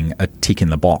aren't getting a tick in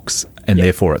the box, and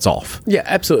therefore it's off. Yeah,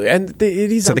 absolutely. And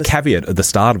it is. So the caveat at the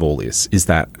start of all this is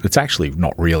that it's actually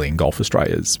not really in Golf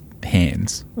Australia's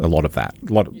hands, a lot of that.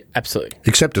 Absolutely.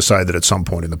 Except to say that at some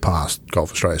point in the past,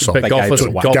 Golf Australia But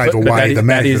gave away the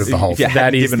management of the whole thing. If you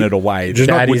hadn't given it away,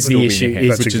 that is the issue,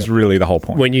 which is really the whole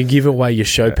point. When you give away your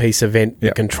showpiece event,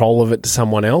 the control of it to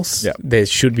someone else, there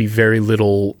should be very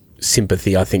little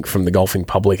sympathy, I think, from the golfing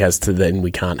public as to then we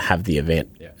can't have the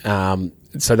event.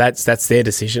 So that's their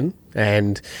decision,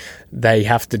 and they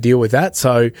have to deal with that.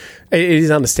 So it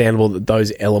is understandable that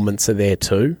those elements are there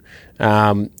too.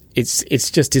 It's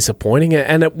just disappointing.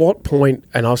 And at what point,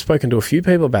 and I've spoken to a few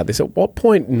people about this, at what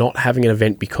point not having an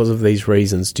event because of these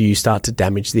reasons do you start to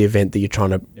damage the event that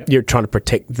you're trying to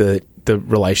protect the the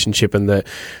relationship and the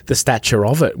stature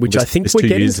of it, which I think this we're 2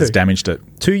 getting years to. has damaged it.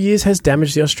 2 years has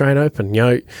damaged the Australian Open. You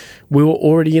know, we were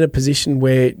already in a position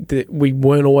where we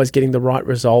weren't always getting the right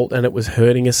result, and it was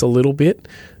hurting us a little bit.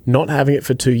 Not having it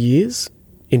for 2 years,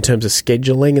 in terms of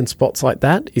scheduling and spots like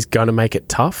that, is going to make it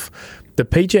tough. The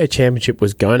PGA Championship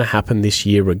was going to happen this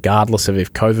year regardless of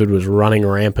if COVID was running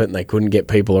rampant and they couldn't get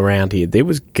people around here. It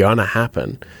was going to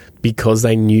happen because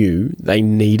they knew they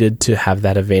needed to have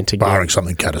that event again. Barring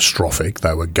something catastrophic,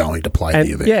 they were going to play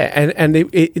the event. Yeah, and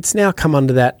it's now come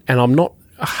under that, and I'm not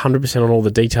 100% on all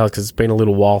the details because it's been a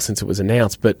little while since it was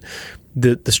announced, but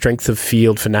the strength of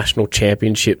field for national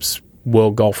championships,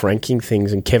 world golf ranking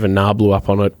things, and Kevin Na blew up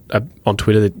on it on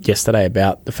Twitter yesterday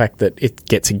about the fact that it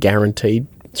gets a guaranteed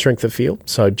strength of field.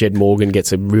 So Jed Morgan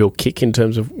gets a real kick in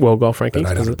terms of world golf rankings.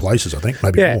 800 places, I think,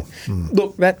 maybe more.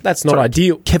 Look, that's not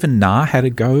ideal. Kevin Na had a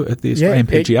go at the Australian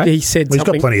PGA. He said he's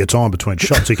got plenty of time between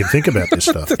shots. He can think about this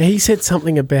stuff. He said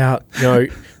something about,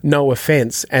 no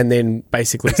offence, and then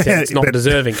basically said it's not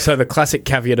deserving. So the classic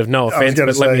caveat of no offence,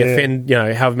 but let me offend,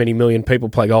 however many million people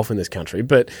play golf in this country.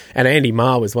 And Andy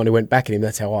Marr was the one who went back at him.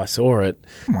 That's how I saw it.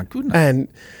 Oh, my goodness. And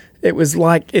it was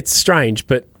like, it's strange,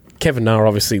 but Kevin Na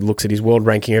obviously looks at his world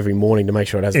ranking every morning to make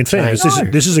sure it hasn't changed. In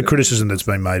fairness, this is a criticism that's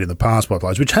been made in the past by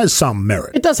players, which has some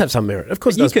merit. It does have some merit, of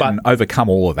course. You can overcome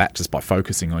all of that just by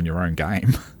focusing on your own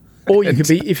game. Or you could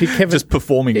be, if you're Kevin, just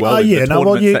performing well in the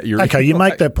tournaments that you're in. Okay, you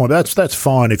make that point. That's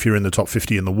fine if you're in the top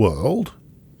 50 in the world.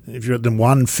 If you're at the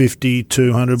 150,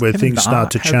 200, where things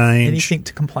start to change. Anything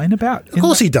to complain about? Of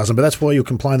course he doesn't, but that's why you'll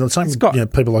complain. The same,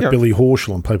 people like Billy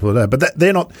Horschel and people like that. But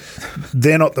they're not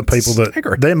the people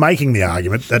that they're making the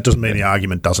argument. That doesn't mean the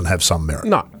argument doesn't have some merit.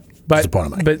 No, but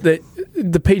the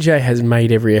PGA has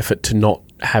made every effort to not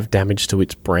have damage to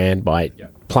its brand by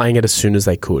playing it as soon as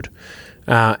they could,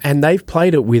 and they've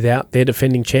played it without their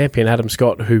defending champion Adam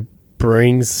Scott, who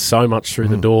brings so much through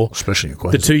the door. Especially in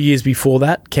Queensland. The 2 years before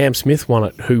that, Cam Smith won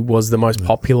it, who was the most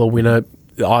popular winner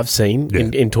I've seen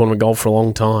in tournament golf for a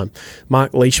long time.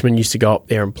 Mark Leishman used to go up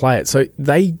there and play it. So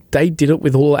they did it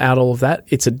with all of that.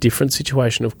 It's a different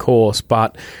situation, of course,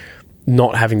 but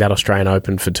not having that Australian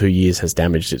Open for 2 years has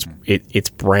damaged its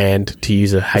brand, to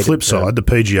use a hated flip term. side, the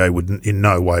PGA would in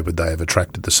no way would they have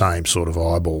attracted the same sort of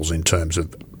eyeballs in terms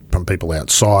of from people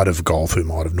outside of golf who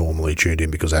might have normally tuned in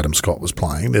because Adam Scott was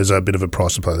playing. There's a bit of a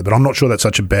price to play there. But I'm not sure that's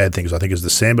such a bad thing, because I think as the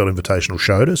Sandbelt Invitational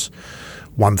showed us,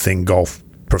 one thing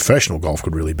professional golf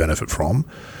could really benefit from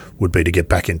would be to get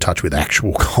back in touch with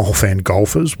actual golf and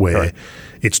golfers, where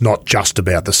it's not just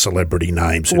about the celebrity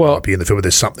names who might be in the field, but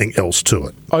there's something else to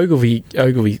it.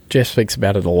 Ogilvy, Jeff speaks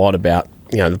about it a lot, about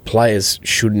the players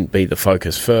shouldn't be the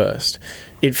focus first.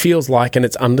 It feels like, and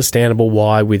it's understandable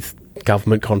why with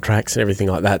government contracts and everything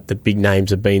like that, the big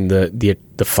names have been the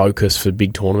focus for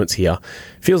big tournaments here.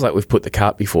 It feels like we've put the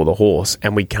cart before the horse,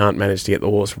 and we can't manage to get the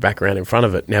horse back around in front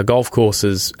of it. Now, golf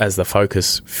courses as the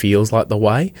focus feels like the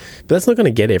way, but that's not going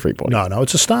to get everybody. No,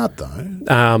 it's a start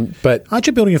though. But aren't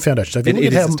you building a foundation?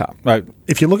 So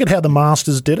if you look at how the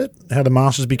Masters did it, how the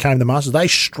Masters became the Masters, they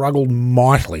struggled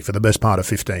mightily for the best part of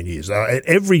 15 years.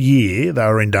 Every year they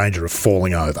were in danger of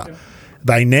falling over. Yeah.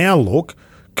 They now look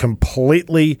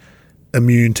completely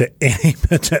immune to any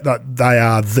they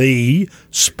are the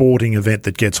sporting event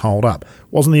that gets holed up.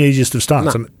 Wasn't the easiest of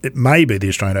starts, and it may be the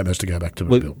Australian Open has to go back to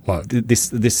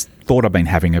this thought I've been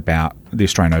having about the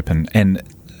Australian Open, and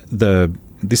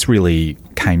this really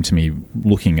came to me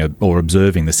looking at or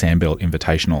observing the Sandbelt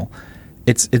Invitational.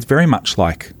 It's very much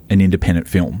like an independent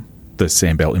film, the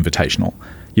Sandbelt Invitational.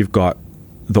 You've got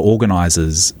the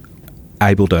organisers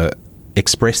able to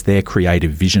express their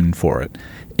creative vision for it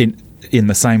in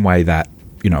the same way that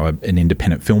an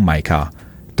independent filmmaker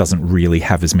doesn't really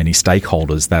have as many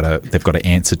stakeholders that they've got to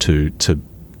answer to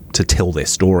tell their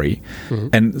story. Mm-hmm.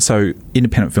 And so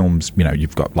independent films,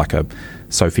 you've got like a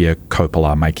Sofia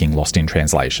Coppola making Lost in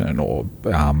Translation, or being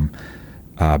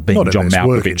John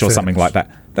Malkovich or something like that.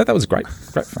 That was great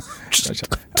fun.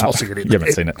 Tossing it in. You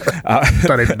haven't seen it.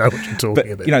 Don't even know what you're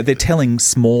talking about. They're telling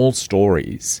small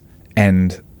stories,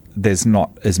 and there's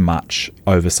not as much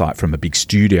oversight from a big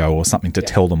studio or something to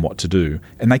tell them what to do,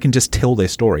 and they can just tell their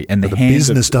story. And the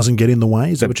business doesn't get in the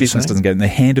way. Is that what you're saying? The business doesn't get in. The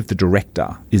hand of the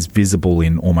director is visible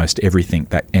in almost everything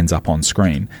that ends up on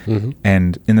screen. Mm-hmm.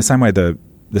 And in the same way, the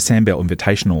Sandbelt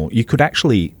Invitational, you could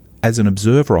actually, as an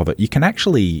observer of it, you can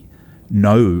actually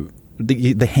know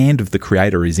the hand of the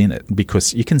creator is in it,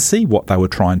 because you can see what they were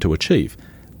trying to achieve.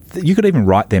 You could even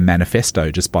write their manifesto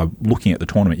just by looking at the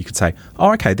tournament. You could say,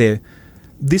 "Oh, okay,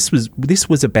 This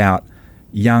was about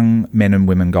young men and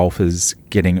women golfers,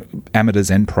 getting amateurs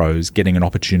and pros, getting an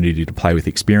opportunity to play with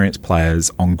experienced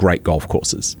players on great golf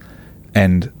courses."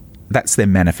 And that's their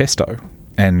manifesto,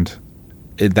 and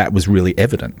that was really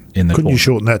evident in the. Couldn't tournament. you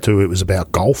shorten that to it was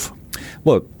about golf?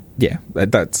 Well, yeah,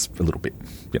 that's a little bit,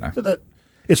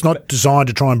 It's not designed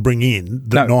to try and bring in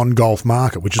the non-golf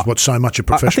market, which is what so much of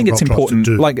professional I think it's golf tries to important.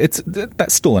 do. Like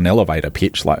that's still an elevator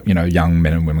pitch. Like young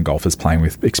men and women golfers playing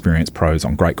with experienced pros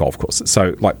on great golf courses.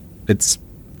 So like I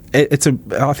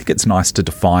think it's nice to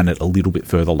define it a little bit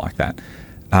further like that.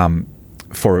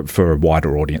 For a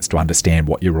wider audience to understand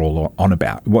what you're all on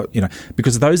about,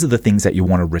 because those are the things that you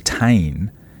want to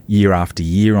retain year after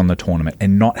year on the tournament,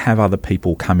 and not have other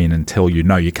people come in and tell you,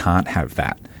 no, you can't have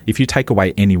that. If you take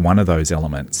away any one of those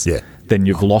elements, then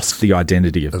you've lost the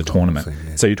identity of the tournament.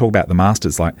 So you talk about the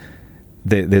Masters, like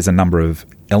there's a number of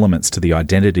elements to the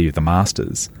identity of the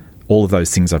Masters. All of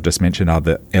those things I've just mentioned are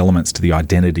the elements to the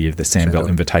identity of the Sandbelt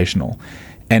Invitational.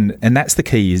 And that's the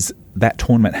key, is that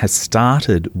tournament has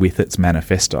started with its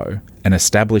manifesto and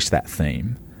established that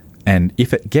theme. And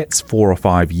if it gets 4 or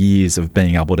 5 years of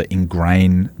being able to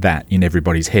ingrain that in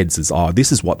everybody's heads as,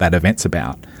 this is what that event's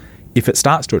about, if it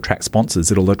starts to attract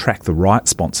sponsors, it'll attract the right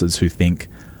sponsors who think,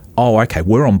 okay,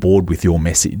 we're on board with your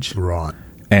message. Right.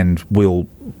 And we'll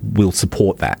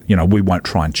support that. We won't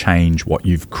try and change what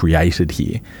you've created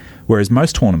here. Whereas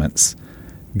most tournaments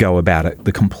go about it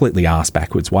the completely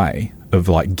arse-backwards way of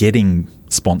like getting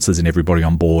sponsors and everybody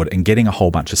on board and getting a whole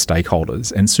bunch of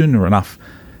stakeholders. And sooner enough,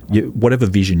 whatever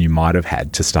vision you might have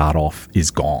had to start off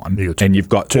is gone. And you've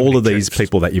got all of these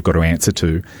people that you've got to answer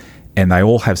to, and they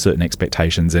all have certain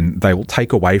expectations, and they will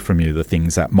take away from you the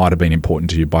things that might have been important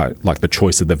to you, by like the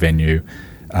choice of the venue,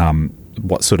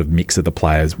 what sort of mix of the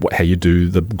players, how you do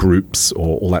the groups,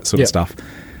 or all that sort of stuff.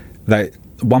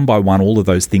 One by one, all of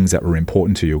those things that were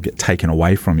important to you will get taken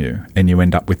away from you, and you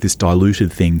end up with this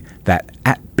diluted thing that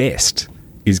at best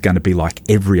is going to be like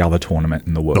every other tournament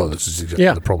in the world. No, this is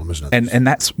exactly the problem, isn't it? And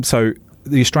that's, so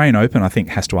the Australian Open, I think,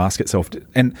 has to ask itself,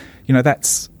 and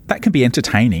that can be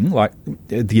entertaining, like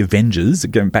the Avengers,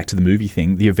 going back to the movie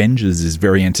thing, the Avengers is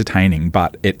very entertaining,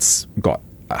 but it's got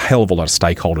a hell of a lot of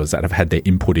stakeholders that have had their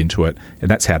input into it,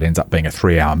 and that's how it ends up being a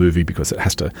 3-hour movie, because it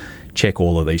has to check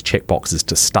all of these check boxes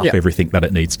to stuff everything that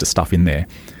it needs to stuff in there.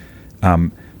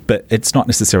 But it's not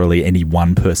necessarily any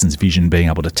one person's vision being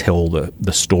able to tell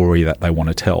the story that they want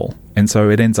to tell. And so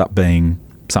it ends up being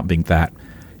something that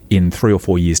in 3 or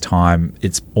 4 years' time,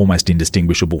 it's almost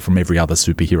indistinguishable from every other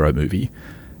superhero movie.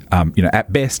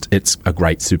 At best, it's a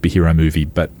great superhero movie,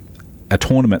 but a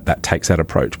tournament that takes that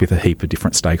approach with a heap of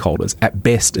different stakeholders, at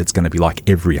best, it's going to be like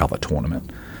every other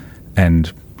tournament.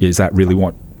 And is that really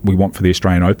what we want for the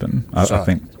Australian Open? I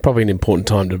think probably an important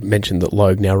time to mention that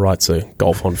Logue now writes a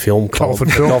Golf on Film column for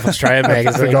Golf Australia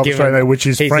magazine, Golf Australia, which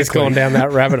is he's frankly just gone down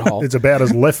that rabbit hole. It's about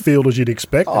as left field as you'd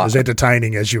expect, and as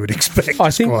entertaining as you would expect. I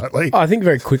think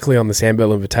very quickly on the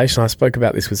Sandbelt Invitation, I spoke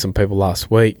about this with some people last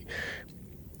week.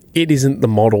 It isn't the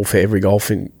model for every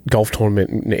golf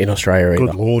tournament in Australia either.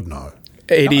 Good Lord, no.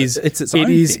 It's its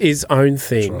own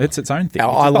thing. It's its own thing.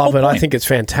 I love it. I think it's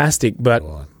fantastic, but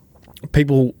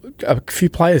a few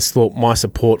players thought my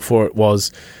support for it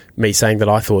was me saying that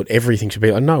I thought everything should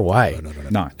be like, no way.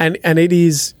 No. And it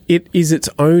is its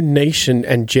own niche,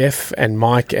 and Jeff and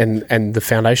Mike and the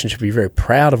foundation should be very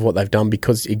proud of what they've done,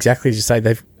 because exactly as you say,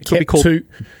 they've kept to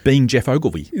being Jeff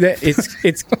Ogilvy.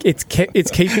 It's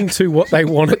keeping to what they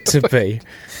want it to be.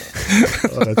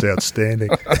 That's outstanding.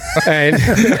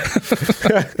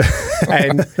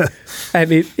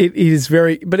 and it is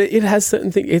very, but it has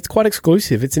certain things. It's quite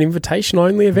exclusive. It's an invitation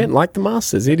only event, like the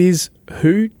Masters. It is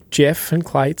who Jeff and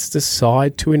Clates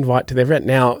decide to invite to their event.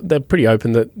 Now, they're pretty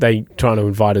open that they trying to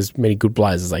invite as many good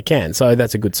players as they can, so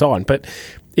that's a good sign. But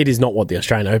it is not what the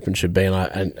Australian Open should be,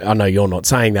 and I know you're not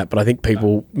saying that, but I think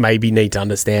people maybe need to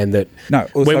understand that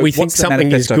when we think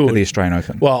something is good for the Australian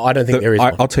Open. Well, I don't think there is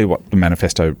one. I'll tell you what the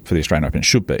manifesto for the Australian Open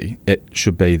should be. It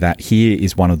should be that here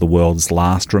is one of the world's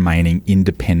last remaining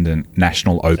independent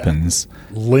national opens.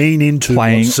 Lean into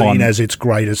what's seen as its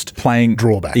greatest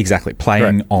drawback. Exactly.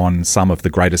 Playing on some of the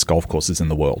greatest golf courses in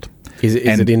the world. Is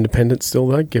it independent still,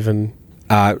 though, given...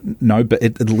 No, but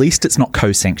at least it's not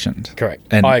co-sanctioned. Correct.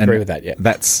 I agree with that, yeah.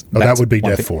 That would be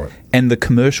death for it. And the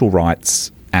commercial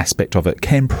rights aspect of it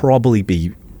can probably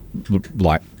be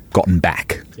gotten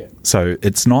back. Yeah. So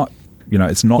it's not,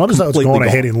 it's not as though it's gone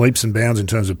ahead gone. in leaps and bounds in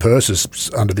terms of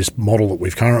purses under this model that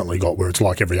we've currently got, where it's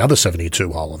like every other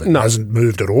 72-hole event. It hasn't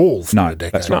moved at all for a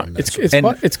decade. That's right.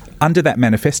 It's under that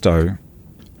manifesto,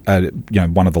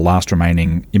 one of the last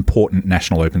remaining important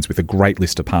national opens with a great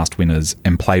list of past winners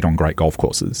and played on great golf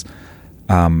courses.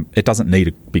 it doesn't need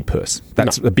a big purse.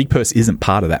 A big purse isn't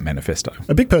part of that manifesto.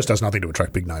 A big purse does nothing to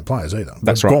attract big name players either.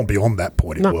 That's We've right. gone beyond that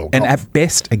point in World And Golf. at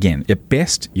best,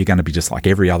 you're going to be just like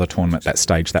every other tournament that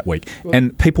stage that week.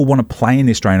 And people want to play in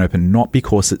the Australian Open not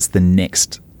because it's the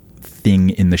next thing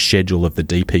in the schedule of the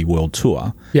DP World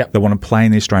Tour. Yep. They want to play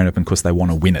in the Australian Open because they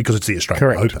want to win it. Because it's the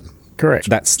Australian Correct. Open. Correct.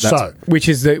 That's So, Which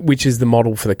is the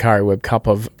model for the Curry Web Cup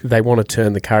of they want to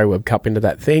turn the Curry Web Cup into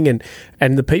that thing,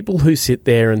 and the people who sit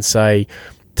there and say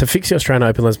to fix the Australian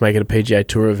Open, let's make it a PGA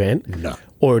Tour event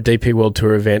or a DP World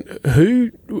Tour event,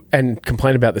 and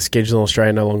complain about the schedule in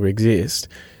Australia no longer exist.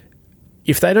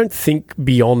 If they don't think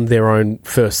beyond their own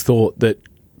first thought that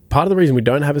part of the reason we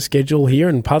don't have a schedule here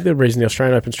and part of the reason the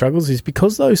Australian Open struggles is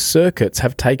because those circuits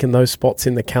have taken those spots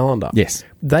in the calendar. Yes.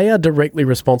 They are directly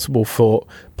responsible for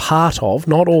part of,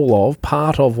 not all of,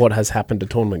 part of what has happened to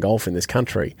tournament golf in this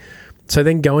country. So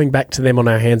then going back to them on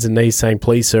our hands and knees saying,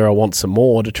 please, sir, I want some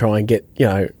more to try and get,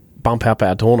 bump up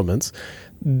our tournaments,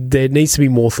 there needs to be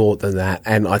more thought than that.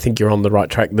 And I think you're on the right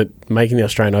track that making the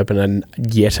Australian Open and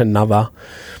yet another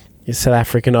South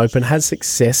African Open has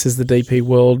success as the DP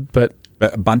World, but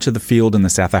a bunch of the field in the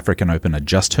South African Open are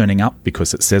just turning up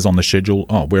because it says on the schedule,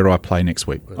 where do I play next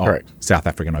week? Correct. South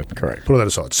African Open. Correct. put that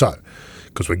aside. So,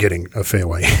 because we're getting a fair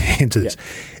way into this,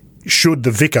 should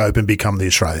the Vic Open become the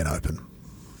Australian Open?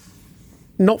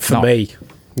 not for No. me.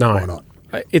 No. Why not?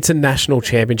 It's a national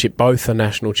championship. Both are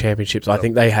national championships. I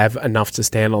think they have enough to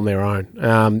stand on their own.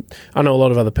 I know a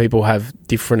lot of other people have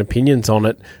different opinions on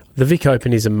it. The Vic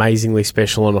Open is amazingly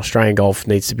special, and Australian golf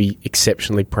needs to be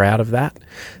exceptionally proud of that.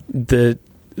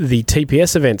 The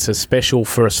TPS events are special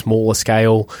for a smaller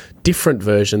scale, different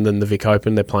version than the Vic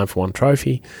Open. They're playing for one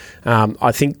trophy.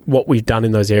 I think what we've done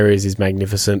in those areas is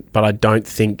magnificent, but I don't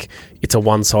think it's a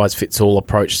one-size-fits-all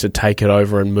approach to take it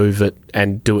over and move it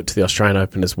and do it to the Australian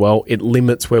Open as well. It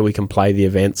limits where we can play the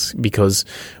events because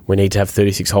we need to have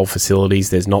 36-hole facilities.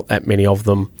 There's not that many of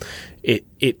them.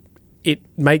 It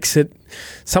makes it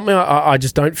something I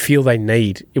just don't feel they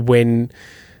need when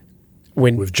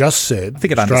We've just said I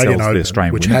think it Australian undersells the Open,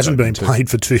 Australian which Women's hasn't been Open too. played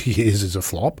for 2 years, is a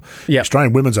flop. Yeah.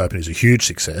 Australian Women's Open is a huge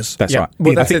success. That's Yeah. right.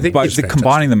 Well, I that's the think thing. by It's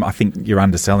combining them, I think you're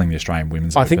underselling the Australian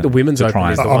Women's Open. I think the Women's to Open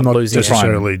try is and- the one I'm not losing out.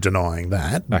 necessarily denying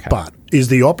that, Okay. but is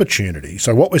the opportunity.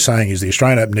 So what we're saying is the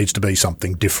Australian Open needs to be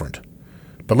something different.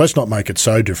 But let's not make it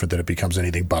so different that it becomes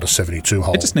anything but a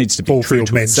 72-hole. It just needs to be full true field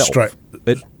to men's itself.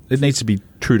 straight. It needs to be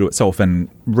true to itself and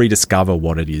rediscover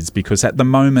what it is, because at the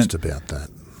moment, It's about that.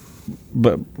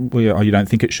 but you don't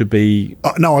think it should be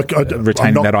No, retaining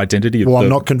I'm not, that identity of Well, I'm the-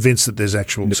 not convinced that there's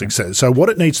actual success. So what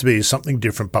it needs to be is something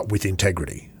different, but with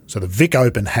integrity. So the Vic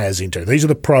Open has integrity. These are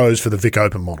the pros for the Vic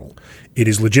Open model. It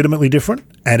is legitimately different,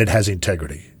 and it has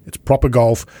integrity. It's proper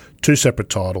golf, 2 separate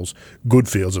titles, good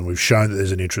fields, and we've shown that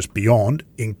there's an interest beyond,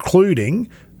 including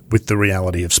with the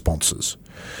reality of sponsors.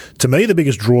 To me, the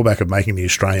biggest drawback of making the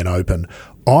Australian Open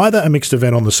either a mixed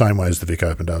event on the same way as the Vic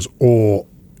Open does, or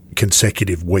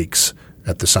consecutive weeks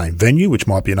at the same venue, which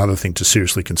might be another thing to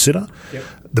seriously consider. Yep.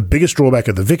 The biggest drawback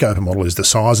of the Vic Open model is the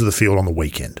size of the field on the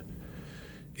weekend.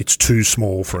 It's too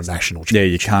small for a national championship.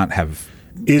 Yeah, you can't have.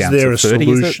 Is down there to a 30,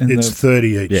 is it, solution? in It's the- 30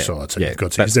 each Yeah, side. So yeah, you've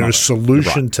got to, that's is there a not-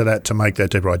 solution right. to that to make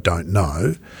that deeper? I don't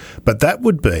know. But that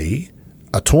would be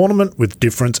a tournament with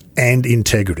difference and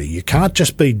integrity. You can't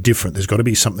just be different. There's got to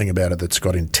be something about it that's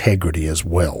got integrity as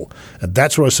well. And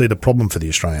that's where I see the problem for the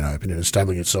Australian Open in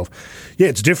establishing itself. Yeah,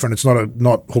 it's different. It's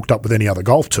not hooked up with any other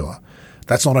golf tour.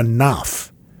 That's not enough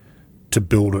to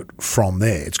build it from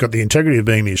there. It's got the integrity of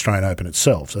being the Australian Open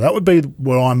itself. So that would be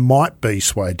where I might be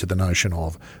swayed to the notion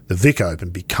of the Vic Open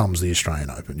becomes the Australian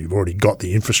Open. You've already got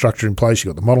the infrastructure in place,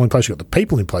 you've got the model in place, you've got the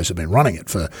people in place who've been running it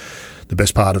for the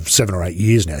best part of 7 or 8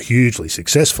 years now, hugely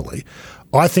successfully.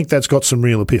 I think that's got some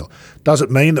real appeal. Does it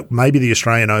mean that maybe the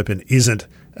Australian Open isn't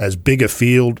as big a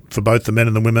field for both the men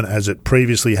and the women as it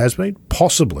previously has been?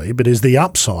 Possibly, but is the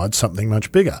upside something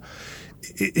much bigger?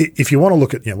 If you want to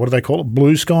look at, what do they call it?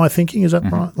 Blue sky thinking, is that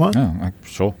right? Like? Oh,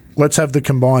 sure. Let's have the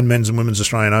combined men's and women's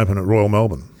Australian Open at Royal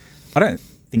Melbourne. I don't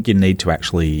think you need to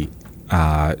actually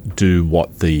do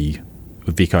what the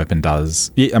Vic Open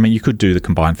does. Yeah, I mean, you could do the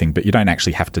combined thing, but you don't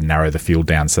actually have to narrow the field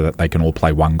down so that they can all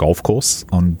play one golf course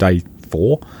on day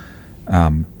 4.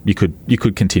 You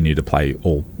could continue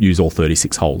to use all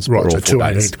 36 holes for Right, all so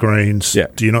 4 days. 2 greens. Yeah.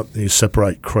 Do you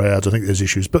separate crowds? I think there's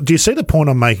issues. But do you see the point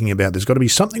I'm making about there's got to be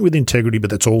something with integrity, but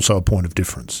that's also a point of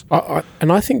difference?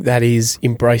 And I think that is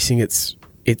embracing its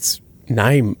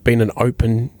name, being an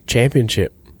open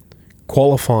championship.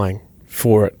 Qualifying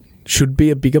for it should be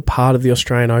a bigger part of the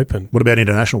Australian Open. What about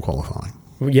international qualifying?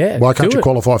 Yeah, Why can't do you it.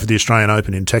 qualify for the Australian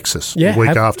Open in Texas Yeah, the week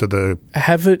have- after the...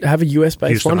 Have a US based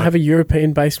Houston one, Open. have a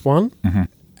European based one,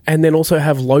 and then also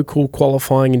have local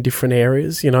qualifying in different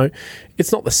areas.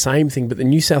 It's not the same thing, but the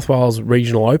New South Wales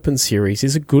Regional Open Series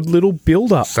is a good little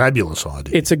build-up. Fabulous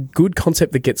idea. It's a good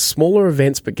concept that gets smaller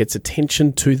events but gets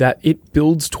attention to that. It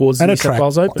builds towards the New South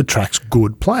Wales Open. It attracts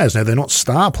good players. Now, they're not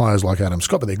star players like Adam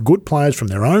Scott, but they're good players from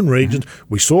their own regions.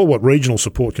 We saw what regional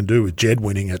support can do with Jed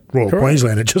winning at Royal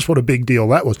Queensland, and just what a big deal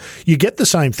that was. You get the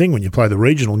same thing when you play the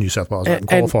regional New South Wales Open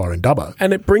qualifier in Dubbo.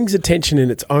 And it brings attention in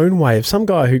its own way. If some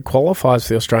guy who qualifies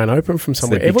for the Australian Open from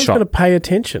somewhere, everyone's going to pay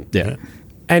attention. Yeah.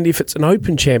 And if it's an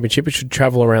Open Championship, it should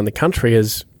travel around the country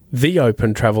as the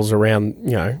Open travels around,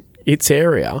 its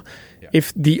area. Yeah.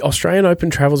 If the Australian Open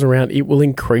travels around, it will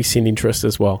increase in interest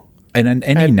as well. And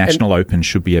any national Open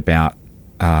should be about,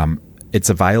 it's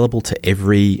available to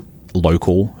every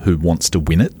local who wants to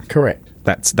win it. Correct.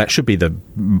 That should be the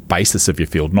basis of your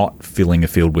field, not filling a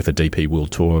field with a DP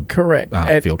World Tour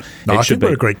field. No, I think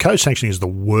we're agreed. Co-sanctioning is the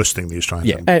worst thing the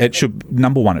Australian. Yeah, it should.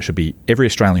 Number one, it should be every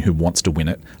Australian who wants to win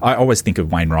it. I always think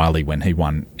of Wayne Riley when he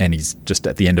won, and he's just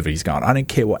at the end of it, he's going, I don't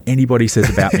care what anybody says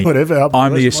about me. Whatever,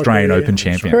 I'm the Australian Open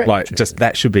champion. Correct. Like, just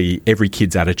that should be every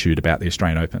kid's attitude about the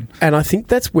Australian Open. And I think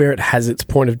that's where it has its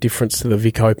point of difference to the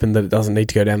Vic Open, that it doesn't need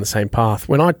to go down the same path.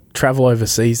 When I travel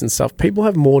overseas and stuff, people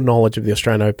have more knowledge of the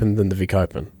Australian Open than the Vic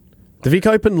Open. The Vic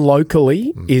Open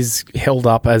locally is held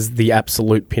up as the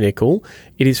absolute pinnacle.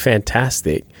 It is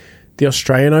fantastic. The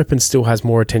Australian Open still has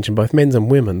more attention, both men's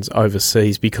and women's,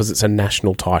 overseas because it's a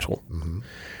national title. Mm-hmm.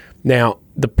 Now,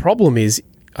 the problem is,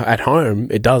 at home,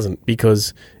 it doesn't,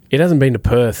 because it hasn't been to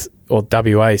Perth or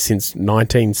WA since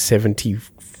 1970.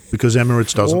 Because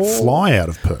Emirates doesn't fly out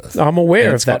of Perth. I'm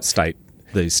aware of that.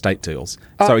 These state deals.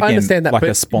 So again, I understand that, like but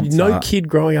a sponsor. No kid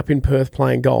growing up in Perth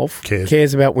playing golf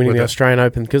cares about winning the Australian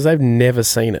Open because they've never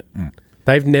seen it.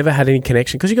 They've never had any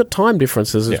connection because you've got time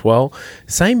differences as well.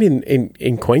 Same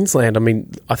in Queensland. I mean,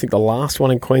 I think the last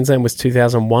one in Queensland was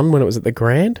 2001 when it was at the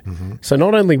Grand. Mm-hmm. So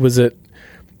not only was it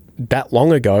that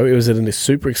long ago, it was at a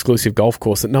super exclusive golf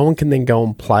course that no one can then go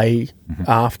and play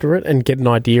after it and get an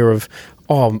idea of,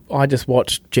 I just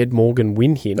watched Jed Morgan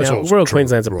win here. Now, Royal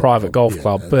Queensland's a private golf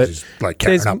club, but like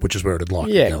Carron Up, which is where it'd like.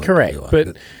 Yeah, correct.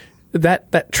 But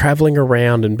that travelling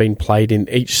around and being played in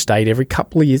each state every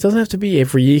couple of years doesn't have to be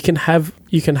every year.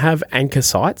 You can have anchor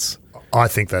sites. I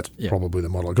think that's probably the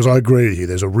model, because I agree with you.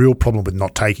 There's a real problem with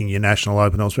not taking your national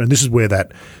Open elsewhere, and this is where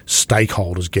that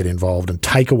stakeholders get involved and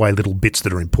take away little bits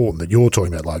that are important that you're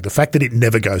talking about. Like the fact that it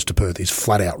never goes to Perth is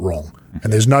flat out wrong,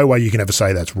 and there's no way you can ever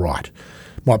say that's right.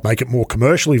 Might make it more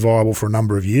commercially viable for a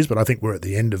number of years, but I think we're at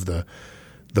the end of the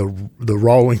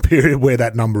rolling period where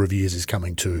that number of years is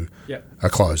coming to a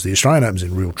close. The Australian Open's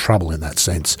in real trouble in that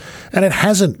sense, and it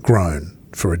hasn't grown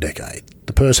for a decade.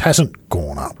 The purse hasn't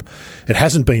gone up. It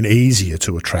hasn't been easier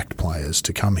to attract players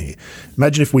to come here.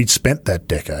 Imagine if we'd spent that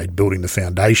decade building the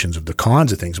foundations of the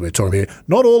kinds of things we're talking about,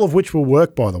 not all of which will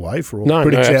work, by the way, for all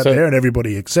critics out there, and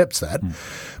everybody accepts that.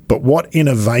 But what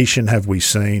innovation have we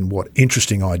seen? What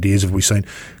interesting ideas have we seen?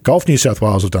 Golf New South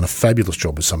Wales have done a fabulous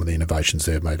job with some of the innovations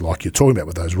they've made, like you're talking about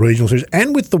with those regional series,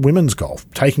 and with the women's golf,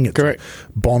 taking it to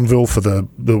Bonneville for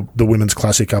the Women's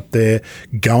Classic up there,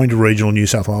 going to regional New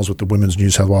South Wales with the Women's New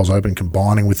South Wales Open,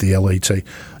 combining with the LET.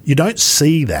 You don't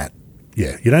see that.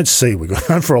 Yeah, you don't see, we've gone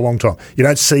on for a long time, you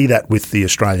don't see that with the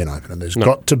Australian Open. And there's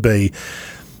got to be,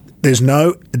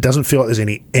 it doesn't feel like there's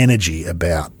any energy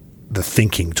about the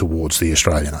thinking towards the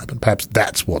Australian Open. Perhaps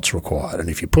that's what's required. And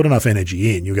if you put enough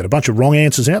energy in, you'll get a bunch of wrong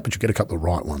answers out, but you get a couple of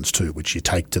right ones too, which you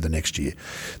take to the next year.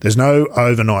 There's no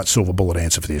overnight silver bullet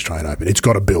answer for the Australian Open. It's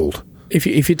got to build. If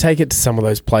you take it to some of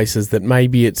those places that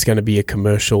maybe it's going to be a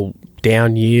commercial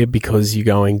down year because you're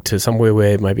going to somewhere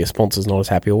where maybe a sponsor's not as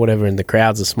happy or whatever and the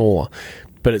crowds are smaller,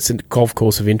 but it's a golf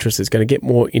course of interest. It's going to get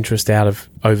more interest out of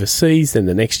overseas than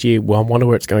the next year. Well, I wonder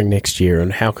where it's going next year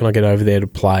and how can I get over there to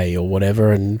play or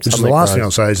whatever. And this is the last thing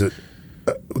I'll say is that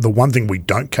the one thing we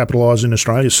don't capitalise in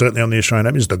Australia, certainly on the Australian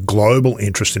Open, is the global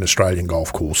interest in Australian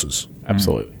golf courses.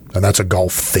 Absolutely. And that's a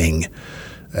golf thing.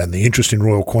 And the interest in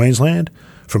Royal Queensland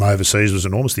from overseas was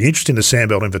enormous. The interest in the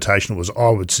Sandbelt Invitational was, I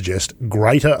would suggest,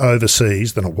 greater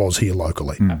overseas than it was here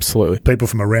locally. Absolutely. People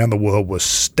from around the world were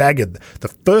staggered. The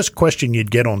first question you'd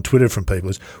get on Twitter from people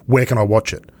is, where can I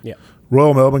watch it? Yeah.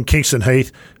 Royal Melbourne, Kingston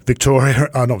Heath, Victoria,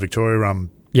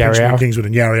 Yarra. Kingswood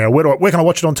and Yarra. Where can I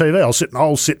watch it on TV?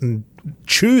 I'll sit and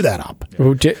chew that up.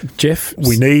 Well, Jeff,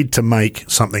 we need to make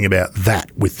something about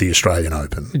that with the Australian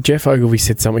Open. Jeff Ogilvy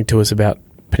said something to us about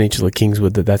Peninsula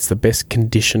Kingswood, that's the best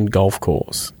conditioned golf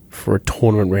course for a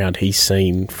tournament round he's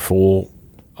seen for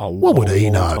a long time. What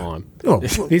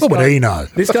would he know?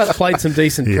 This guy's played some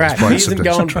decent track. He isn't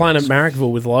going playing at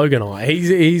Marrickville with Logan.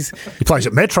 He plays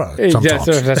at Metro sometimes.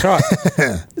 That's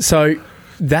right. So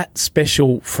that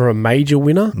special for a major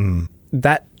winner,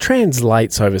 that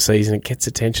translates overseas and it gets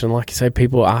attention. Like you say,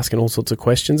 people are asking all sorts of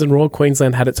questions, and Royal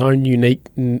Queensland had its own unique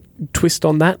twist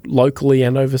on that, locally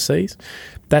and overseas.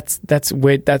 That's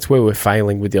where we're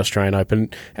failing with the Australian Open.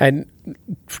 And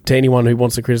to anyone who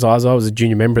wants to criticise, I was a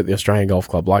junior member at the Australian Golf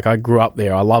Club. Like, I grew up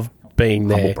there. I love being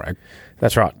there. Humble brag.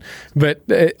 That's right. But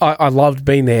I loved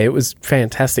being there. It was a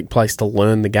fantastic place to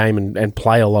learn the game and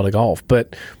play a lot of golf.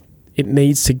 But it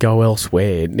needs to go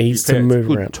elsewhere. It needs to move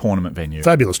good around. Tournament venue.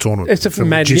 Fabulous tournament. It's a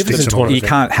magnificent tournament. You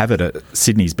can't have it at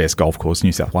Sydney's best golf course,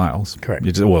 New South Wales. Correct.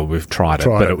 Well, we've tried it,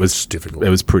 but it was difficult. It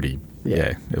was pretty.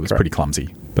 Yeah, it was correct. pretty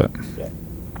clumsy. But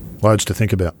Loads to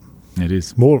think about. it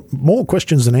is. More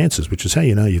questions than answers, which is how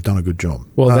you know you've done a good job.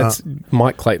 Well, that's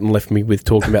Mike Clayton left me with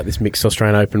talking about this mixed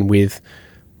Australian Open with,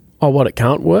 it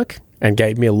can't work, and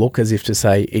gave me a look as if to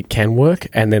say it can work,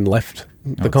 and then left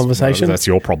the conversation. That's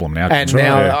your problem now. And James.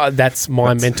 now that's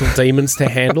my mental demons to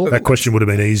handle. That question would have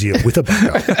been easier with a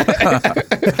backup.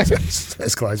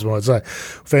 As Clay's might say.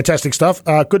 Fantastic stuff.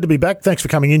 Good to be back. Thanks for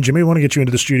coming in, Jimmy. We want to get you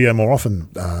into the studio more often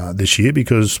this year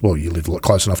because, well, you live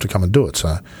close enough to come and do it.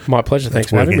 So My pleasure.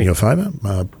 Thanks for working having in me. your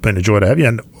favour. Been a joy to have you.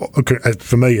 And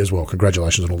for me as well,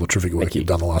 congratulations on all the terrific work you've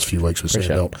done the last few weeks with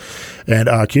Appreciate Sandbelt and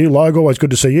RQ. Log, always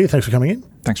good to see you. Thanks for coming in.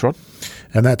 Thanks, Rod.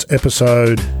 And that's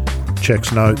episode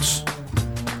Checks Notes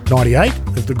 98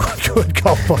 of the Good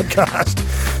Golf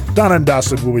Podcast. Done and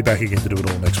dusted. We'll be back again to do it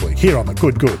all next week here on the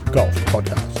Good Golf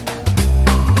Podcast.